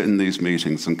to sit in these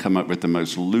meetings and come up with the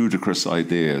most ludicrous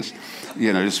ideas,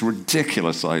 you know, just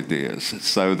ridiculous ideas,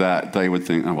 so that they would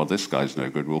think, oh, well, this guy's no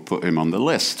good, we'll put him on the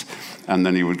list. And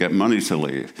then he would get money to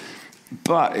leave.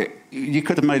 But you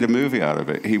could have made a movie out of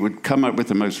it. He would come up with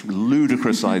the most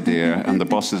ludicrous idea, and the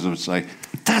bosses would say,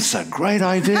 that's a great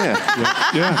idea.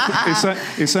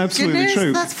 It's absolutely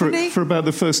true. For about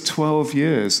the first 12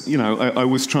 years, you know, I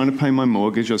was trying to pay my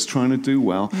mortgage, I was trying to do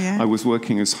well, I was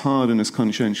working as hard and as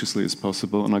conscientiously as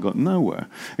possible, and I got nowhere.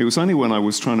 It was only when I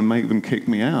was trying to make them kick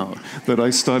me out that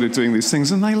I started doing these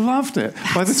things, and they loved it.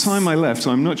 By the time I left,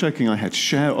 I'm not joking, I had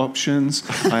share options,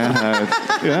 I had,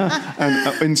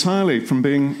 and entirely from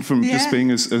just being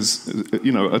as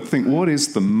you know, I think, what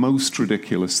is the most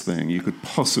ridiculous thing you could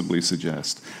possibly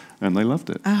suggest? And they loved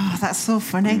it. Oh, that's so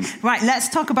funny. Right, let's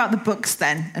talk about the books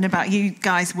then, and about you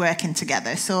guys working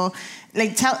together. So,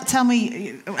 like, tell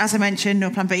me, as I mentioned, No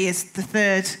Plan B is the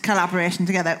third collaboration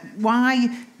together. Why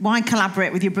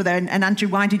collaborate with your brother? And Andrew,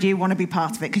 why did you want to be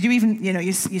part of it? Because you even, you know,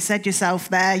 you said yourself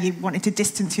there, you wanted to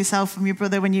distance yourself from your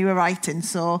brother when you were writing,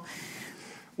 so...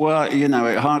 Well, you know,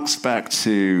 it harks back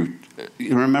to...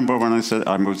 You remember when I said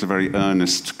I was a very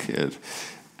earnest kid?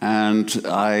 And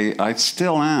I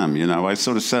still am, you know. I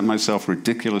sort of set myself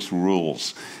ridiculous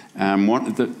rules. And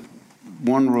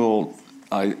one rule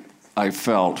I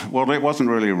felt, well, it wasn't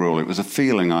really a rule. It was a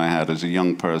feeling I had as a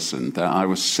young person that I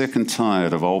was sick and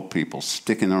tired of old people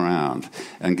sticking around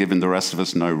and giving the rest of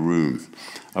us no room.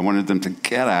 I wanted them to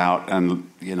get out and,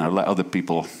 you know, let other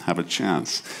people have a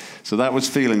chance. So that was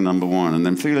feeling number one. And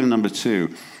then feeling number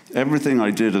two, everything I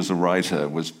did as a writer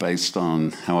was based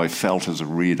on how I felt as a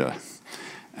reader.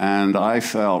 And I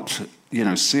felt, you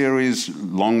know,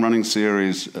 long-running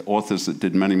series, authors that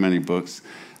did many, many books,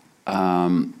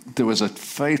 there was a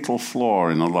fatal flaw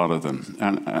in a lot of them.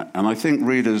 And I think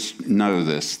readers know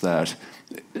this, that,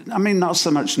 I mean, not so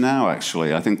much now,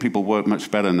 actually. I think people work much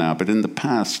better now. But in the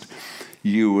past,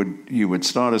 you would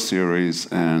start a series,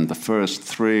 and the first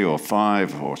 3 or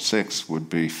 5 or 6 would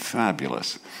be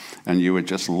fabulous. And you were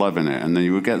just loving it. And then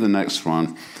you would get the next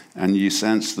one, and you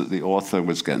sensed that the author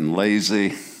was getting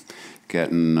lazy,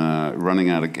 running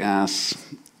out of gas,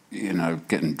 you know,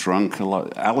 getting drunk a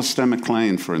lot. Alistair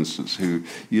MacLean, for instance, who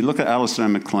you look at Alistair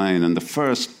MacLean, and the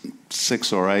first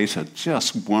 6 or 8 are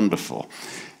just wonderful.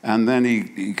 And then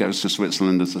he goes to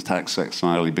Switzerland as a tax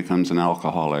exile. He becomes an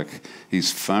alcoholic.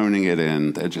 He's phoning it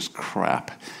in. They're just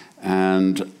crap.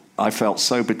 And I felt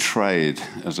so betrayed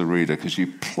as a reader, because you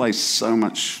place so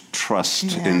much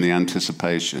trust in the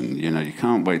anticipation. You know, you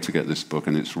can't wait to get this book,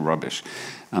 and it's rubbish.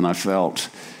 And I felt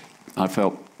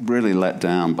really let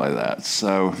down by that.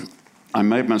 So I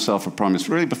made myself a promise,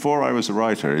 really before I was a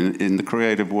writer, in the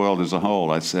creative world as a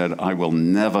whole. I said, I will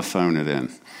never phone it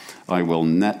in.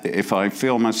 If I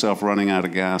feel myself running out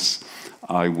of gas,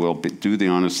 I will do the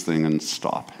honest thing and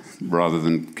stop, rather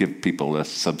than give people a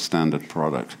substandard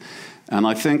product. And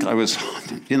I think I was,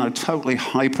 you know, totally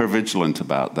hyper-vigilant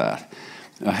about that,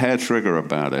 a hair trigger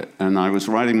about it. And I was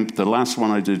writing, the last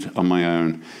one I did on my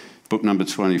own, book number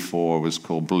 24, was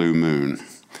called Blue Moon.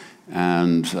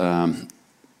 And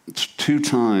 2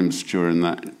 times during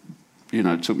that, you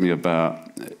know,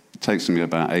 it takes me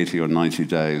about 80 or 90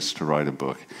 days to write a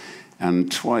book.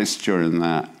 And twice during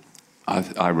that,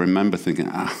 I remember thinking,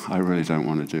 I really don't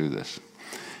want to do this.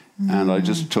 And I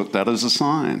just took that as a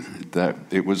sign that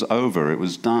it was over, it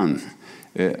was done.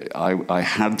 I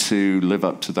had to live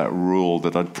up to that rule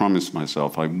that I'd promised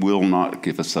myself. I will not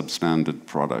give a substandard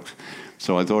product.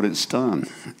 So I thought, it's done.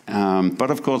 But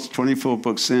of course, 24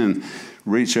 books in,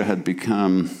 Reacher had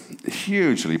become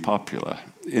hugely popular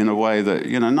in a way that,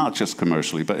 you know, not just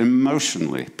commercially, but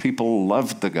emotionally. People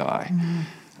loved the guy.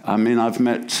 I mean, I've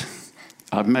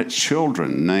met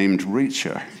children named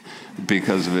Reacher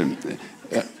because of him.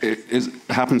 It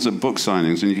happens at book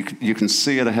signings, and you can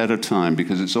see it ahead of time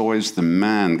because it's always the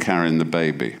man carrying the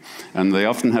baby. And they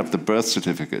often have the birth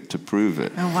certificate to prove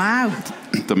it. Oh, wow.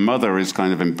 The mother is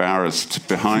kind of embarrassed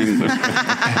behind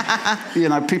them. You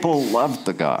know, people loved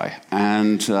the guy.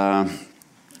 And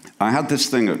I had this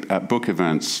thing at book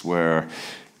events where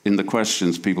in the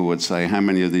questions people would say, how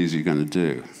many of these are you going to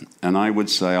do? And I would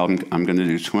say, I'm going to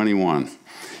do 21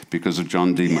 because of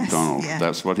John D. MacDonald. Yeah.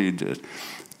 That's what he did.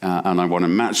 And I want to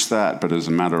match that, but as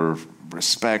a matter of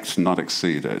respect, not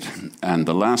exceed it. And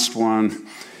the last one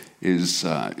is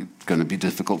going to be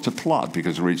difficult to plot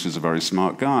because Reach is a very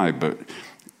smart guy, but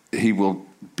he will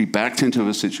be backed into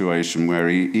a situation where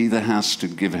he either has to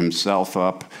give himself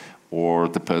up or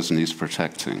the person he's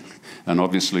protecting. And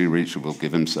obviously Reacher will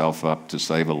give himself up to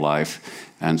save a life.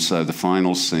 And so the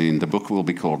final scene, the book will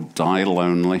be called Die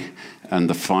Lonely, and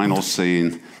the final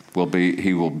scene will be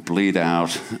he will bleed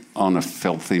out on a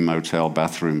filthy motel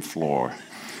bathroom floor.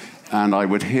 And I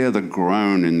would hear the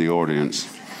groan in the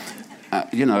audience,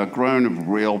 you know, a groan of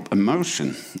real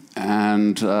emotion.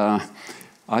 And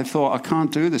I thought, I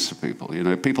can't do this for people. You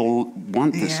know, people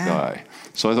want this guy.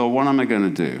 So I thought, what am I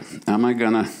going to do? Am I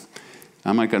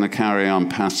going to carry on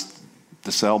past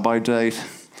the sell-by date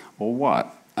or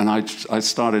what? And I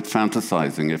started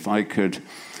fantasizing if I could,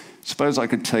 suppose I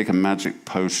could take a magic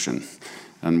potion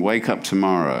and wake up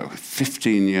tomorrow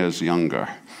 15 years younger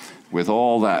with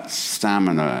all that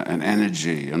stamina and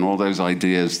energy and all those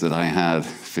ideas that I had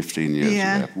 15 years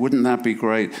ago. Wouldn't that be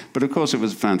great? But of course it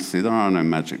was a fantasy. There are no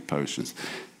magic potions.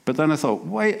 But then I thought,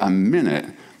 wait a minute.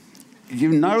 You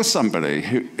know somebody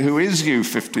who is you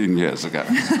 15 years ago,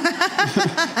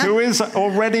 who is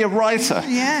already a writer.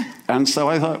 Yeah. And so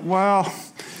I thought, well,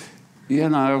 you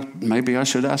know, maybe I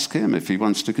should ask him if he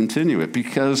wants to continue it,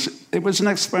 because it was an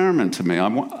experiment to me.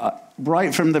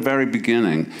 Right from the very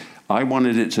beginning, I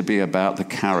wanted it to be about the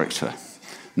character,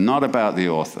 not about the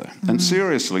author. Mm-hmm. And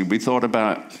seriously, we thought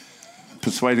about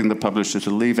persuading the publisher to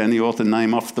leave any author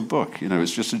name off the book. You know,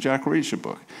 it's just a Jack Reacher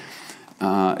book.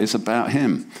 It's about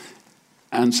him.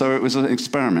 And so it was an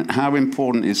experiment. How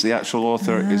important is the actual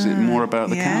author? Is it more about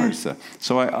the character?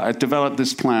 So I developed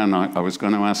this plan. I was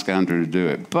going to ask Andrew to do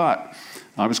it, but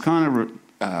I was kind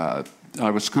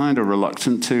of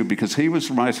reluctant to, because he was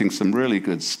writing some really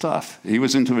good stuff. He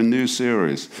was into a new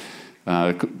series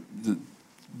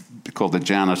called the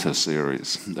Janitor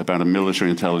series, about a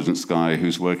military intelligence guy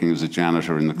who's working as a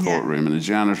janitor in the courtroom, and the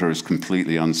janitor is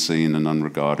completely unseen and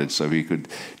unregarded, so he could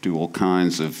do all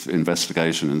kinds of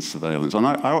investigation and surveillance. And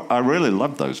I really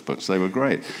loved those books. They were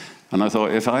great. And I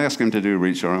thought, if I ask him to do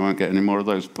Reacher, I won't get any more of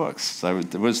those books. So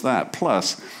there was that.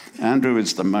 Plus, Andrew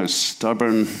is the most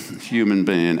stubborn human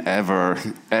being ever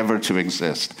to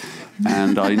exist.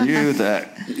 And I knew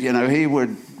that, you know, he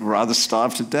would rather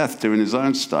starve to death doing his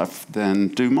own stuff than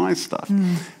do my stuff.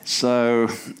 So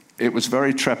it was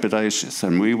very trepidatious.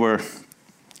 And we were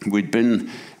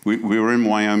in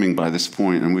Wyoming by this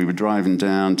point, and we were driving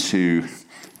down to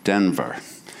Denver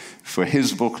for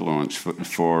his book launch,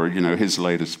 for you know, his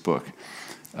latest book.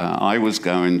 I was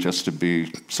going just to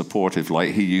be supportive,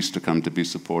 like he used to come to be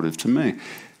supportive to me.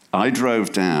 I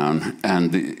drove down,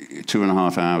 and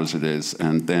 2.5 hours it is,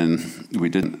 and then we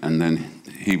didn't, and then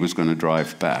he was going to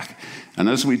drive back. And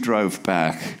as we drove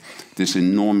back, this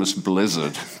enormous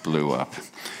blizzard blew up.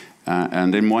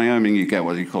 And in Wyoming, you get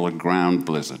what you call a ground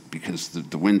blizzard, because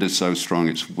the wind is so strong,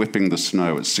 it's whipping the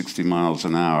snow at 60 miles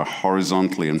an hour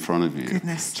horizontally in front of you.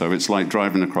 Goodness. So it's like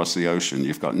driving across the ocean.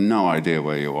 You've got no idea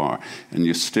where you are, and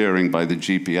you're steering by the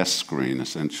GPS screen,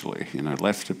 essentially. You know,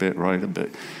 left a bit, right a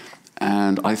bit.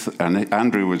 And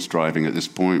Andrew was driving at this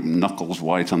point, knuckles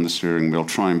white on the steering wheel,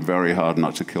 trying very hard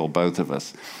not to kill both of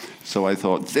us. So I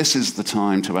thought, this is the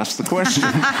time to ask the question.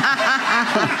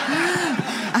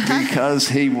 Because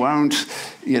he won't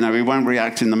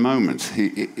react in the moment.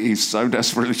 He's so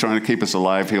desperately trying to keep us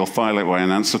alive, he'll file it away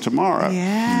and answer tomorrow.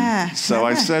 Yeah. So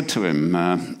I said to him,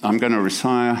 I'm going to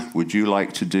retire. Would you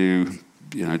like to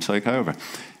take over?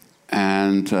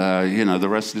 And, the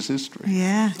rest is history.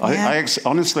 Yeah. I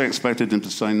honestly expected him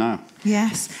to say no.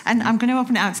 Yes. And I'm going to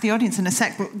open it out to the audience in a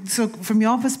sec. So from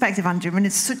your perspective, Andrew, I mean,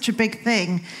 it's such a big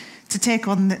thing to take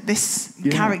on this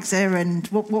character. And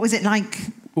what was it like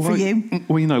for you?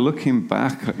 Well, looking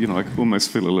back, I almost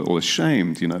feel a little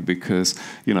ashamed, because,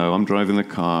 I'm driving the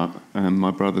car and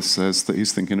my brother says that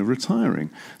he's thinking of retiring.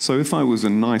 So if I was a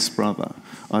nice brother,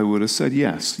 I would have said,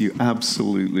 yes, you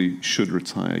absolutely should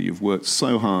retire. You've worked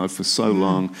so hard for so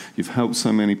long. You've helped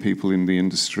so many people in the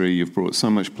industry. You've brought so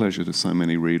much pleasure to so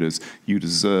many readers. You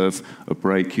deserve a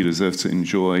break. You deserve to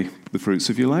enjoy the fruits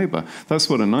of your labour. That's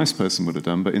what a nice person would have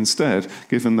done. But instead,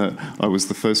 given that I was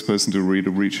the first person to read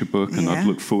a Reacher book, and I'd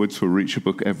looked forward to a Reacher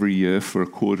book every year for a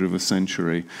quarter of a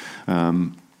century,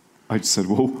 I just said,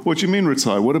 well, what do you mean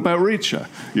retire? What about Reacher?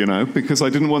 Because I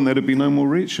didn't want there to be no more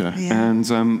Reacher. Yeah. And,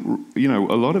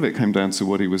 a lot of it came down to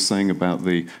what he was saying about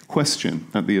the question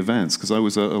at the events, because I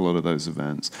was at a lot of those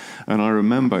events. And I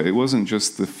remember it wasn't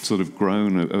just the sort of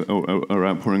groan or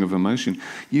outpouring of emotion.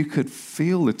 You could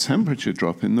feel the temperature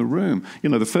drop in the room.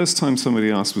 The first time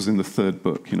somebody asked was in the third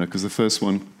book, because the first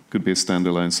one could be a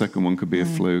standalone, second one could be a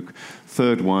fluke,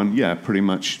 third one, pretty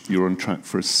much you're on track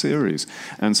for a series.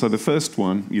 And so the first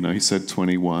one, he said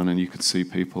 21, and you could see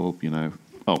people,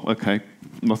 oh, okay,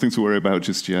 nothing to worry about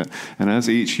just yet. And as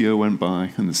each year went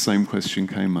by and the same question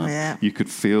came up, you could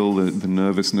feel the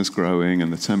nervousness growing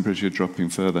and the temperature dropping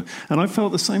further. And I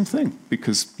felt the same thing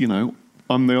because,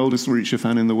 I'm the oldest Reacher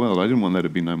fan in the world. I didn't want there to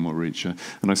be no more Reacher,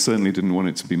 and I certainly didn't want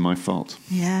it to be my fault.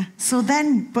 Yeah. So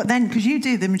then, because you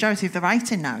do the majority of the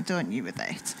writing now, don't you, with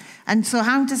it? And so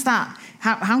how does that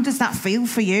feel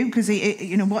for you? Because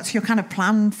what's your kind of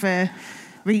plan for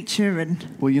Reacher? And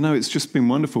well, it's just been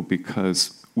wonderful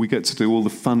because we get to do all the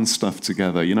fun stuff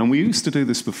together. And we used to do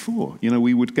this before.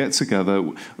 We would get together.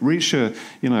 Reacher,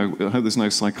 I hope there's no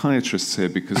psychiatrists here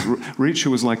because Reacher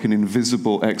was like an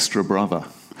invisible extra brother.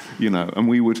 And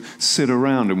we would sit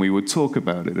around and we would talk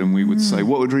about it and we would say,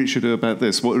 what would Reacher do about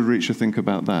this? What would Reacher think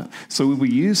about that? So we were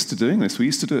used to doing this. We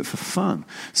used to do it for fun.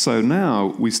 So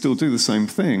now we still do the same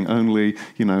thing, only,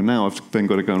 now I've then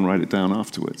got to go and write it down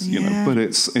afterwards, But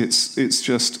it's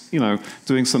just,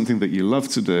 doing something that you love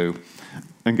to do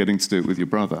and getting to do it with your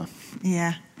brother.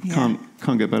 Yeah.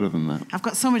 Can't get better than that. I've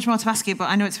got so much more to ask you, but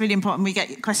I know it's really important we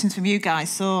get questions from you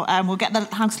guys. So we'll get the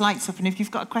house lights up, and if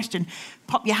you've got a question,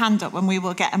 pop your hand up and we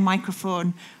will get a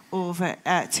microphone over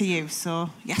to you. So,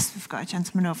 yes, we've got a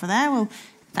gentleman over there. Well,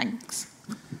 thanks.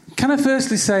 Can I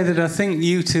firstly say that I think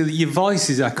your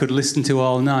voices I could listen to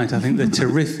all night. I think they're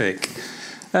terrific.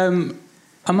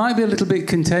 I might be a little bit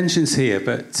contentious here,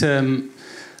 but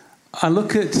I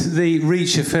look at the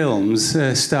Reacher films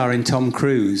starring Tom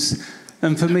Cruise,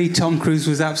 and for me, Tom Cruise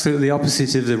was absolutely the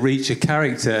opposite of the Reacher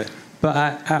character, but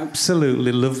I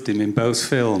absolutely loved him in both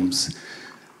films.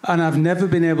 And I've never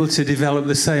been able to develop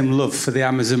the same love for the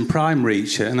Amazon Prime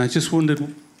Reacher, and I just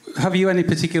wondered, have you any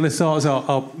particular thoughts,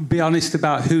 or be honest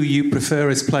about who you prefer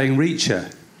as playing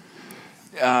Reacher?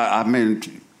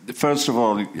 First of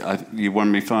all, you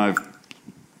won me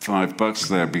 $5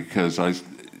 there because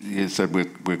you said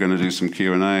we're going to do some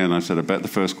Q&A, and I said, I bet the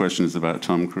first question is about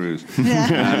Tom Cruise. And,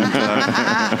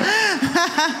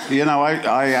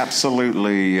 I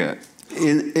absolutely,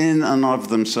 in and of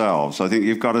themselves, I think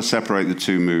you've got to separate the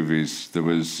two movies. There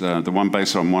was the one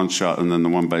based on One Shot and then the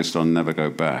one based on Never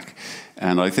Go Back.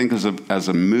 And I think as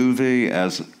a movie,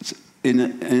 in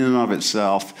and of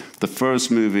itself, the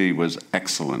first movie was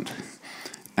excellent.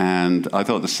 And I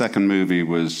thought the second movie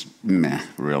was meh,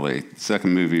 really. The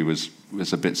second movie was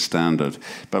a bit standard.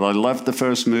 But I loved the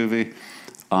first movie.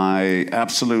 I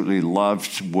absolutely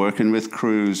loved working with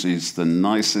Cruise. He's the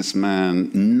nicest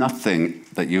man. Nothing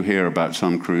that you hear about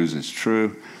Tom Cruise is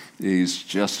true. He's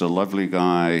just a lovely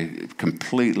guy,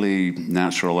 completely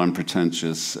natural,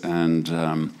 unpretentious, and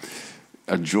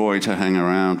a joy to hang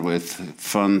around with,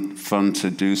 fun to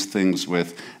do things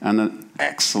with, and an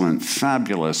excellent,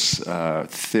 fabulous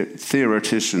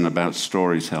theoretician about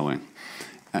storytelling,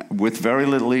 with very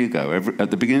little ego.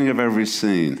 At the beginning of every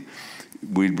scene,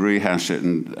 we'd rehash it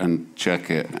and check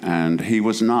it, and he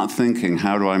was not thinking,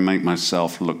 how do I make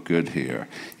myself look good here?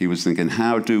 He was thinking,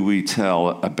 how do we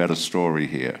tell a better story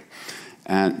here?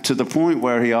 And to the point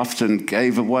where he often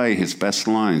gave away his best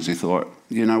lines. He thought,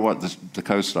 you know what, the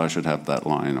co-star should have that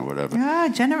line or whatever. Yeah,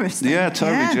 generous. Then. Yeah,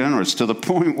 totally generous. To the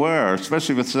point where,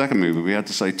 especially with the second movie, we had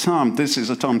to say, Tom, this is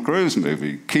a Tom Cruise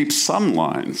movie. Keep some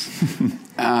lines.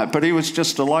 But he was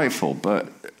just delightful. But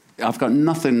I've got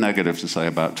nothing negative to say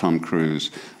about Tom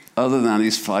Cruise other than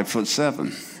he's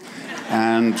 5'7".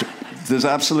 And there's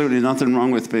absolutely nothing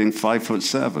wrong with being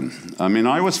 5'7". I mean,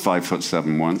 I was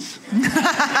 5'7" once.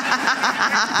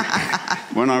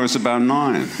 When I was about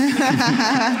 9.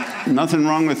 Nothing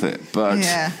wrong with it. But,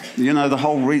 the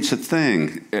whole Reacher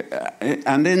thing.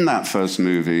 And in that first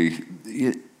movie,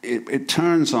 it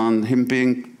turns on him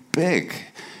being big.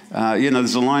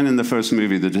 There's a line in the first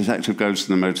movie, the detective goes to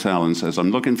the motel and says,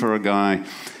 I'm looking for a guy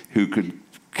who could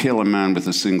kill a man with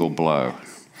a single blow.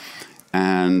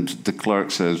 And the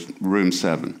clerk says, room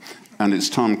 7. And it's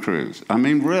Tom Cruise. I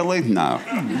mean, really? No.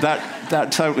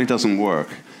 That totally doesn't work.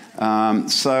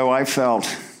 So I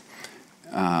felt,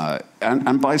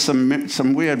 and by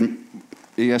some weird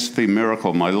ESP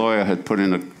Miracle, my lawyer had put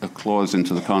in a clause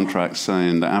into the contract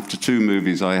saying that after 2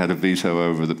 movies, I had a veto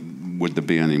over would there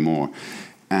be any more.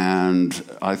 And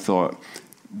I thought,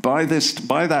 by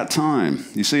that time,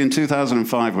 you see, in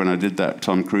 2005, when I did that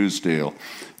Tom Cruise deal,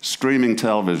 streaming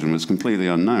television was completely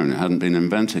unknown. It hadn't been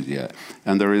invented yet.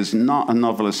 And there is not a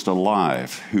novelist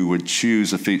alive who would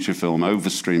choose a feature film over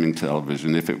streaming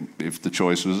television if the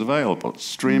choice was available.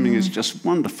 Streaming is just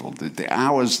wonderful, the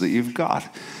hours that you've got.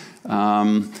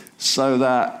 So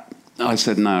that I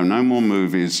said, no more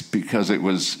movies, because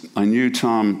I knew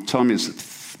Tom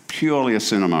is purely a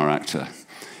cinema actor.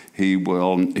 He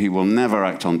will never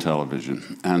act on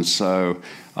television. And so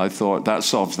I thought that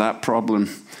solves that problem,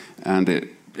 and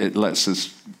it lets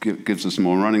us, gives us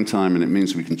more running time, and it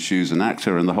means we can choose an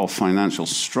actor, and the whole financial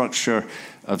structure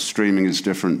of streaming is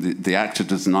different. The actor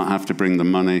does not have to bring the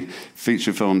money.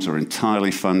 Feature films are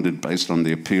entirely funded based on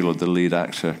the appeal of the lead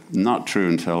actor. Not true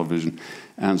in television.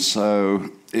 And so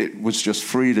it was just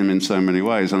freedom in so many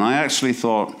ways. And I actually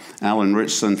thought Alan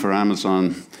Ritchson for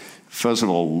Amazon, first of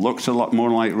all, looked a lot more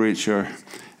like Reacher,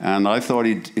 and I thought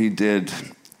he did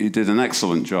an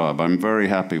excellent job. I'm very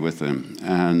happy with him.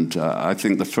 And I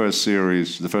think the first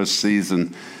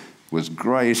season was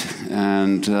great.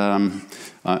 And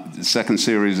the second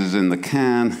series is in the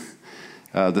can.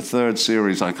 The third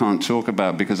series I can't talk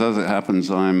about because, as it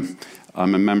happens, I'm a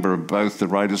member of both the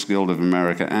Writers Guild of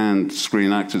America and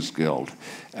Screen Actors Guild.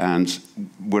 And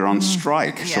we're on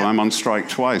strike. Yeah. So I'm on strike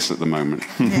twice at the moment.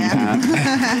 Yeah.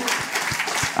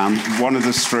 And one of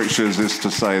the strictures is to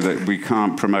say that we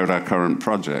can't promote our current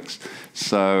projects.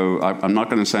 So I'm not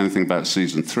going to say anything about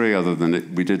season 3 other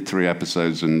than we did 3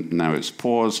 episodes and now it's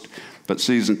paused. But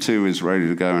season 2 is ready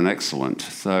to go and excellent.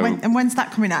 So and when's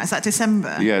that coming out? Is that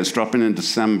December? Yeah, it's dropping in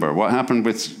December. What happened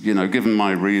with, given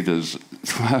my readers,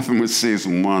 what happened with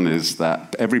season 1 is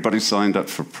that everybody signed up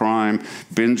for Prime,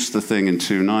 binged the thing in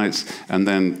 2 nights, and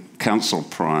then cancelled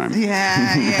Prime.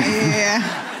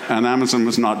 Yeah. And Amazon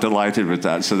was not delighted with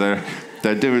that, so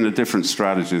they're doing a different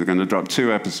strategy. They're going to drop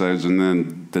 2 episodes, and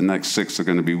then the next 6 are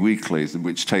going to be weekly,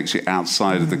 which takes you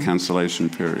outside of the cancellation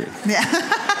period. Yeah.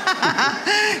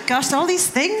 Gosh, all these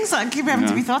things that keep having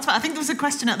to be thought about. I think there was a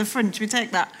question at the front. Should we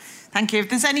take that? Thank you. If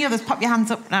there's any others, pop your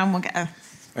hands up now and we'll get a...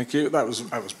 Thank you. That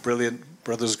was brilliant.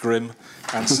 Brothers Grimm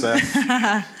and Steph.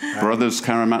 Brothers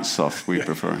Karamazov, we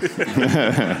prefer.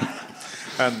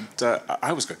 And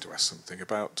I was going to ask something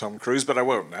about Tom Cruise, but I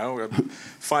won't now.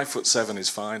 5'7" is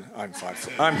fine. I'm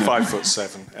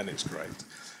 5'7", and it's great.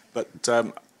 But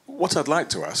what I'd like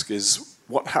to ask is,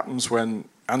 what happens when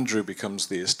Andrew becomes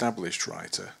the established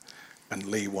writer and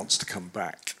Lee wants to come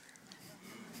back?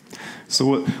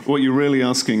 So what you're really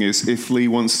asking is if Lee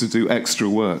wants to do extra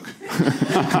work.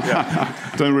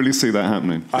 Don't really see that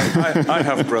happening. I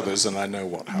have brothers and I know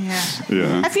what happens.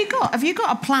 Yeah. Have you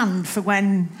got a plan for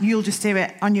when you'll just do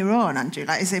it on your own, Andrew?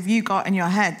 Have you got in your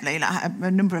head, Lee,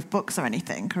 a number of books or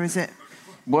anything, or is it?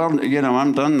 Well,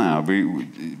 I'm done now.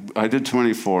 I did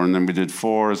 24, and then we did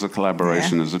 4 as a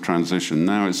collaboration, as a transition.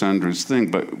 Now it's Andrew's thing.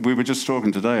 But we were just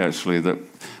talking today, actually, that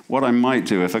what I might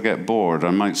do if I get bored, I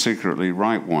might secretly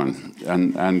write one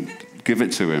and give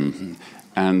it to him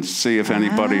and see if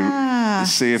anybody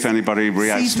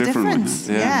reacts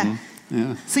differently.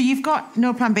 Yeah. So you've got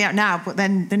No Plan B out now, but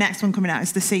then the next one coming out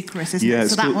is The Secret, isn't it?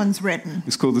 So that one's written.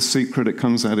 It's called The Secret. It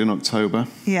comes out in October.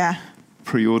 Yeah.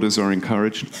 Pre-orders are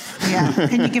encouraged. Yeah.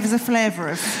 Can you give us a flavour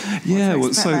of?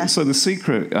 So The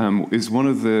Secret is one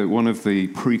of the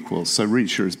prequels. So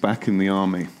Reacher is back in the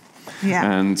army.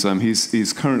 Yeah. And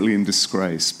he's currently in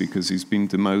disgrace because he's been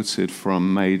demoted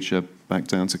from major back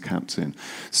down to captain.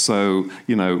 So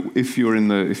if you're in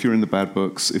the bad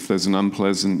books, if there's an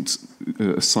unpleasant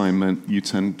assignment,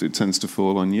 it tends to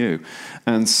fall on you.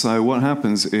 And so what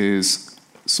happens is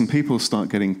some people start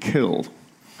getting killed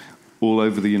all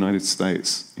over the United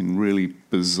States in really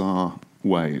bizarre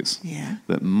ways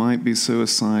that might be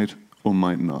suicide or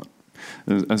might not.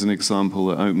 As an example,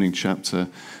 the opening chapter,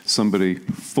 somebody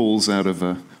falls out of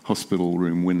a hospital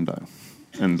room window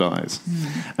and dies.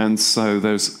 And so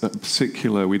there's a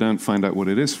particular, we don't find out what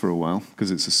it is for a while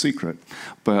because it's a secret,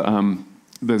 but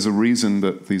there's a reason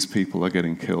that these people are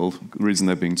getting killed, the reason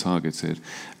they're being targeted,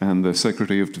 and the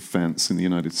Secretary of Defense in the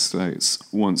United States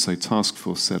wants a task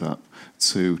force set up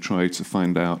to try to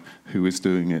find out who is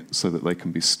doing it so that they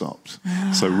can be stopped.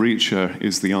 So Reacher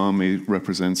is the army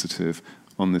representative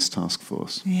on this task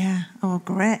force. Yeah. Oh,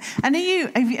 great. And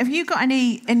have you got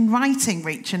any in writing,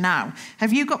 Reacher, now?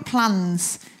 Have you got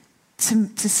plans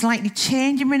to slightly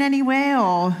change him in any way,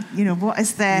 or what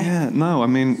is there? Yeah, no, I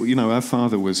mean, our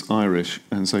father was Irish,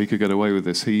 and so he could get away with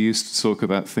this. He used to talk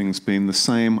about things being the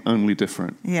same, only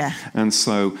different. Yeah. And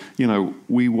so,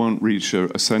 we want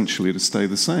Reacher essentially to stay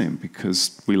the same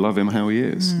because we love him how he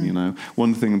is.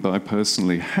 One thing that I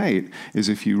personally hate is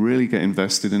if you really get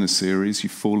invested in a series, you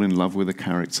fall in love with a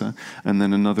character, and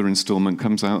then another installment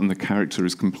comes out and the character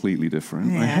is completely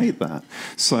different. Yeah. I hate that.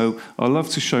 So I love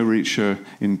to show Reacher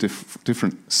in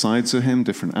different sides of him,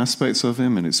 different aspects of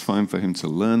him, and it's fine for him to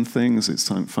learn things. It's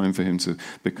fine for him to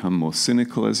become more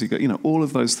cynical as he goes. All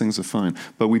of those things are fine,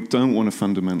 but we don't want to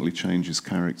fundamentally change his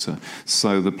character.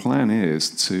 So the plan is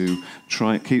to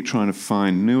keep trying to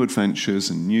find new adventures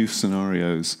and new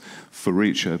scenarios for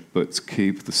Reacher, but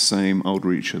keep the same old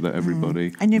Reacher that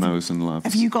everybody knows and loves.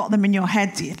 Have you got them in your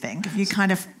head, do you think? Have you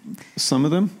kind of... Some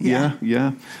of them,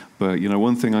 yeah. But,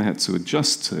 one thing I had to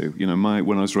adjust to,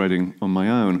 when I was writing on my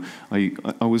own,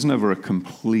 I was never a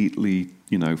completely,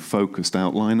 focused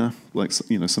outliner. Like,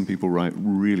 some people write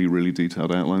really, really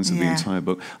detailed outlines of the entire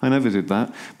book. I never did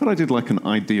that, but I did like an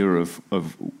idea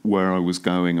of where I was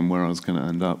going and where I was going to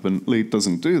end up. And Lee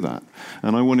doesn't do that.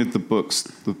 And I wanted the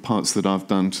parts that I've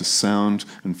done to sound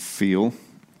and feel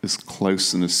as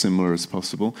close and as similar as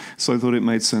possible. So I thought it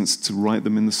made sense to write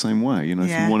them in the same way. If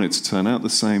you want it to turn out the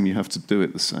same, you have to do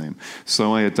it the same.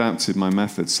 So I adapted my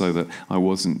method so that I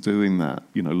wasn't doing that,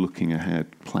 looking ahead,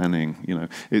 planning.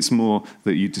 It's more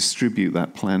that you distribute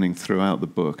that planning throughout the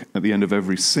book. At the end of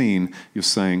every scene, you're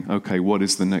saying, okay, what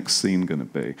is the next scene going to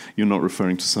be? You're not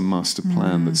referring to some master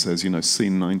plan that says,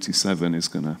 scene 97 is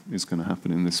going to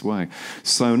happen in this way.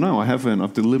 So no, I haven't.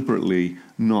 I've deliberately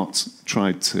not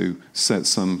tried to set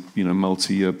some,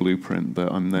 multi-year blueprint that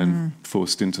I'm then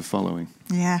forced into following.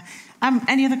 Yeah.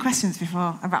 Any other questions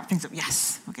before I wrap things up?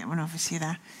 Yes, we'll get one over to you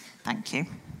there. Thank you.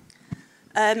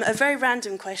 A very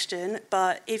random question,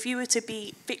 but if you were to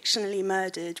be fictionally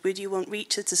murdered, would you want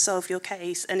Reacher to solve your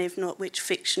case? And if not, which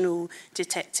fictional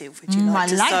detective would you like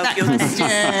to solve your case?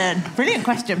 Question. Brilliant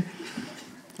question.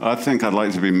 I think I'd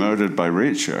like to be murdered by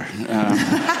Reacher.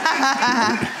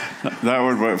 That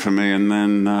would work for me, and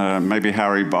then maybe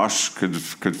Harry Bosch could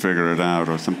figure it out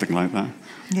or something like that.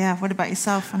 Yeah, what about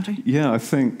yourself, Andrew? Yeah, I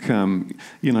think,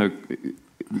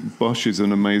 Bosch is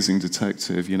an amazing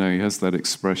detective. He has that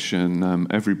expression,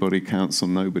 everybody counts or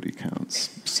nobody counts.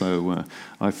 So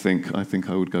I think I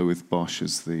would go with Bosch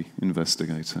as the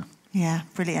investigator. Yeah,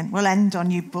 brilliant. We'll end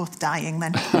on you both dying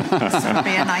then. This would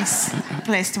be a nice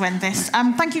place to end this.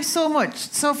 Thank you so much.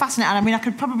 So fascinating. I mean, I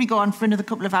could probably go on for another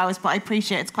couple of hours, but I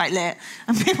appreciate it's quite late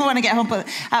and people want to get home. But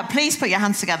please put your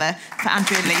hands together for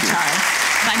Andrew and Lee Child.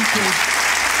 Thank you.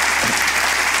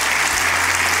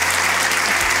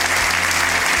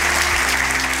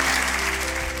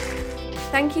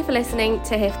 Thank you for listening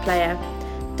to HIF Player.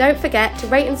 Don't forget to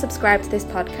rate and subscribe to this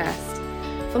podcast.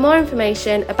 For more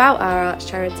information about our arts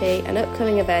charity and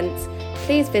upcoming events,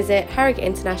 please visit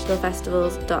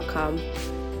harrogateinternationalfestivals.com.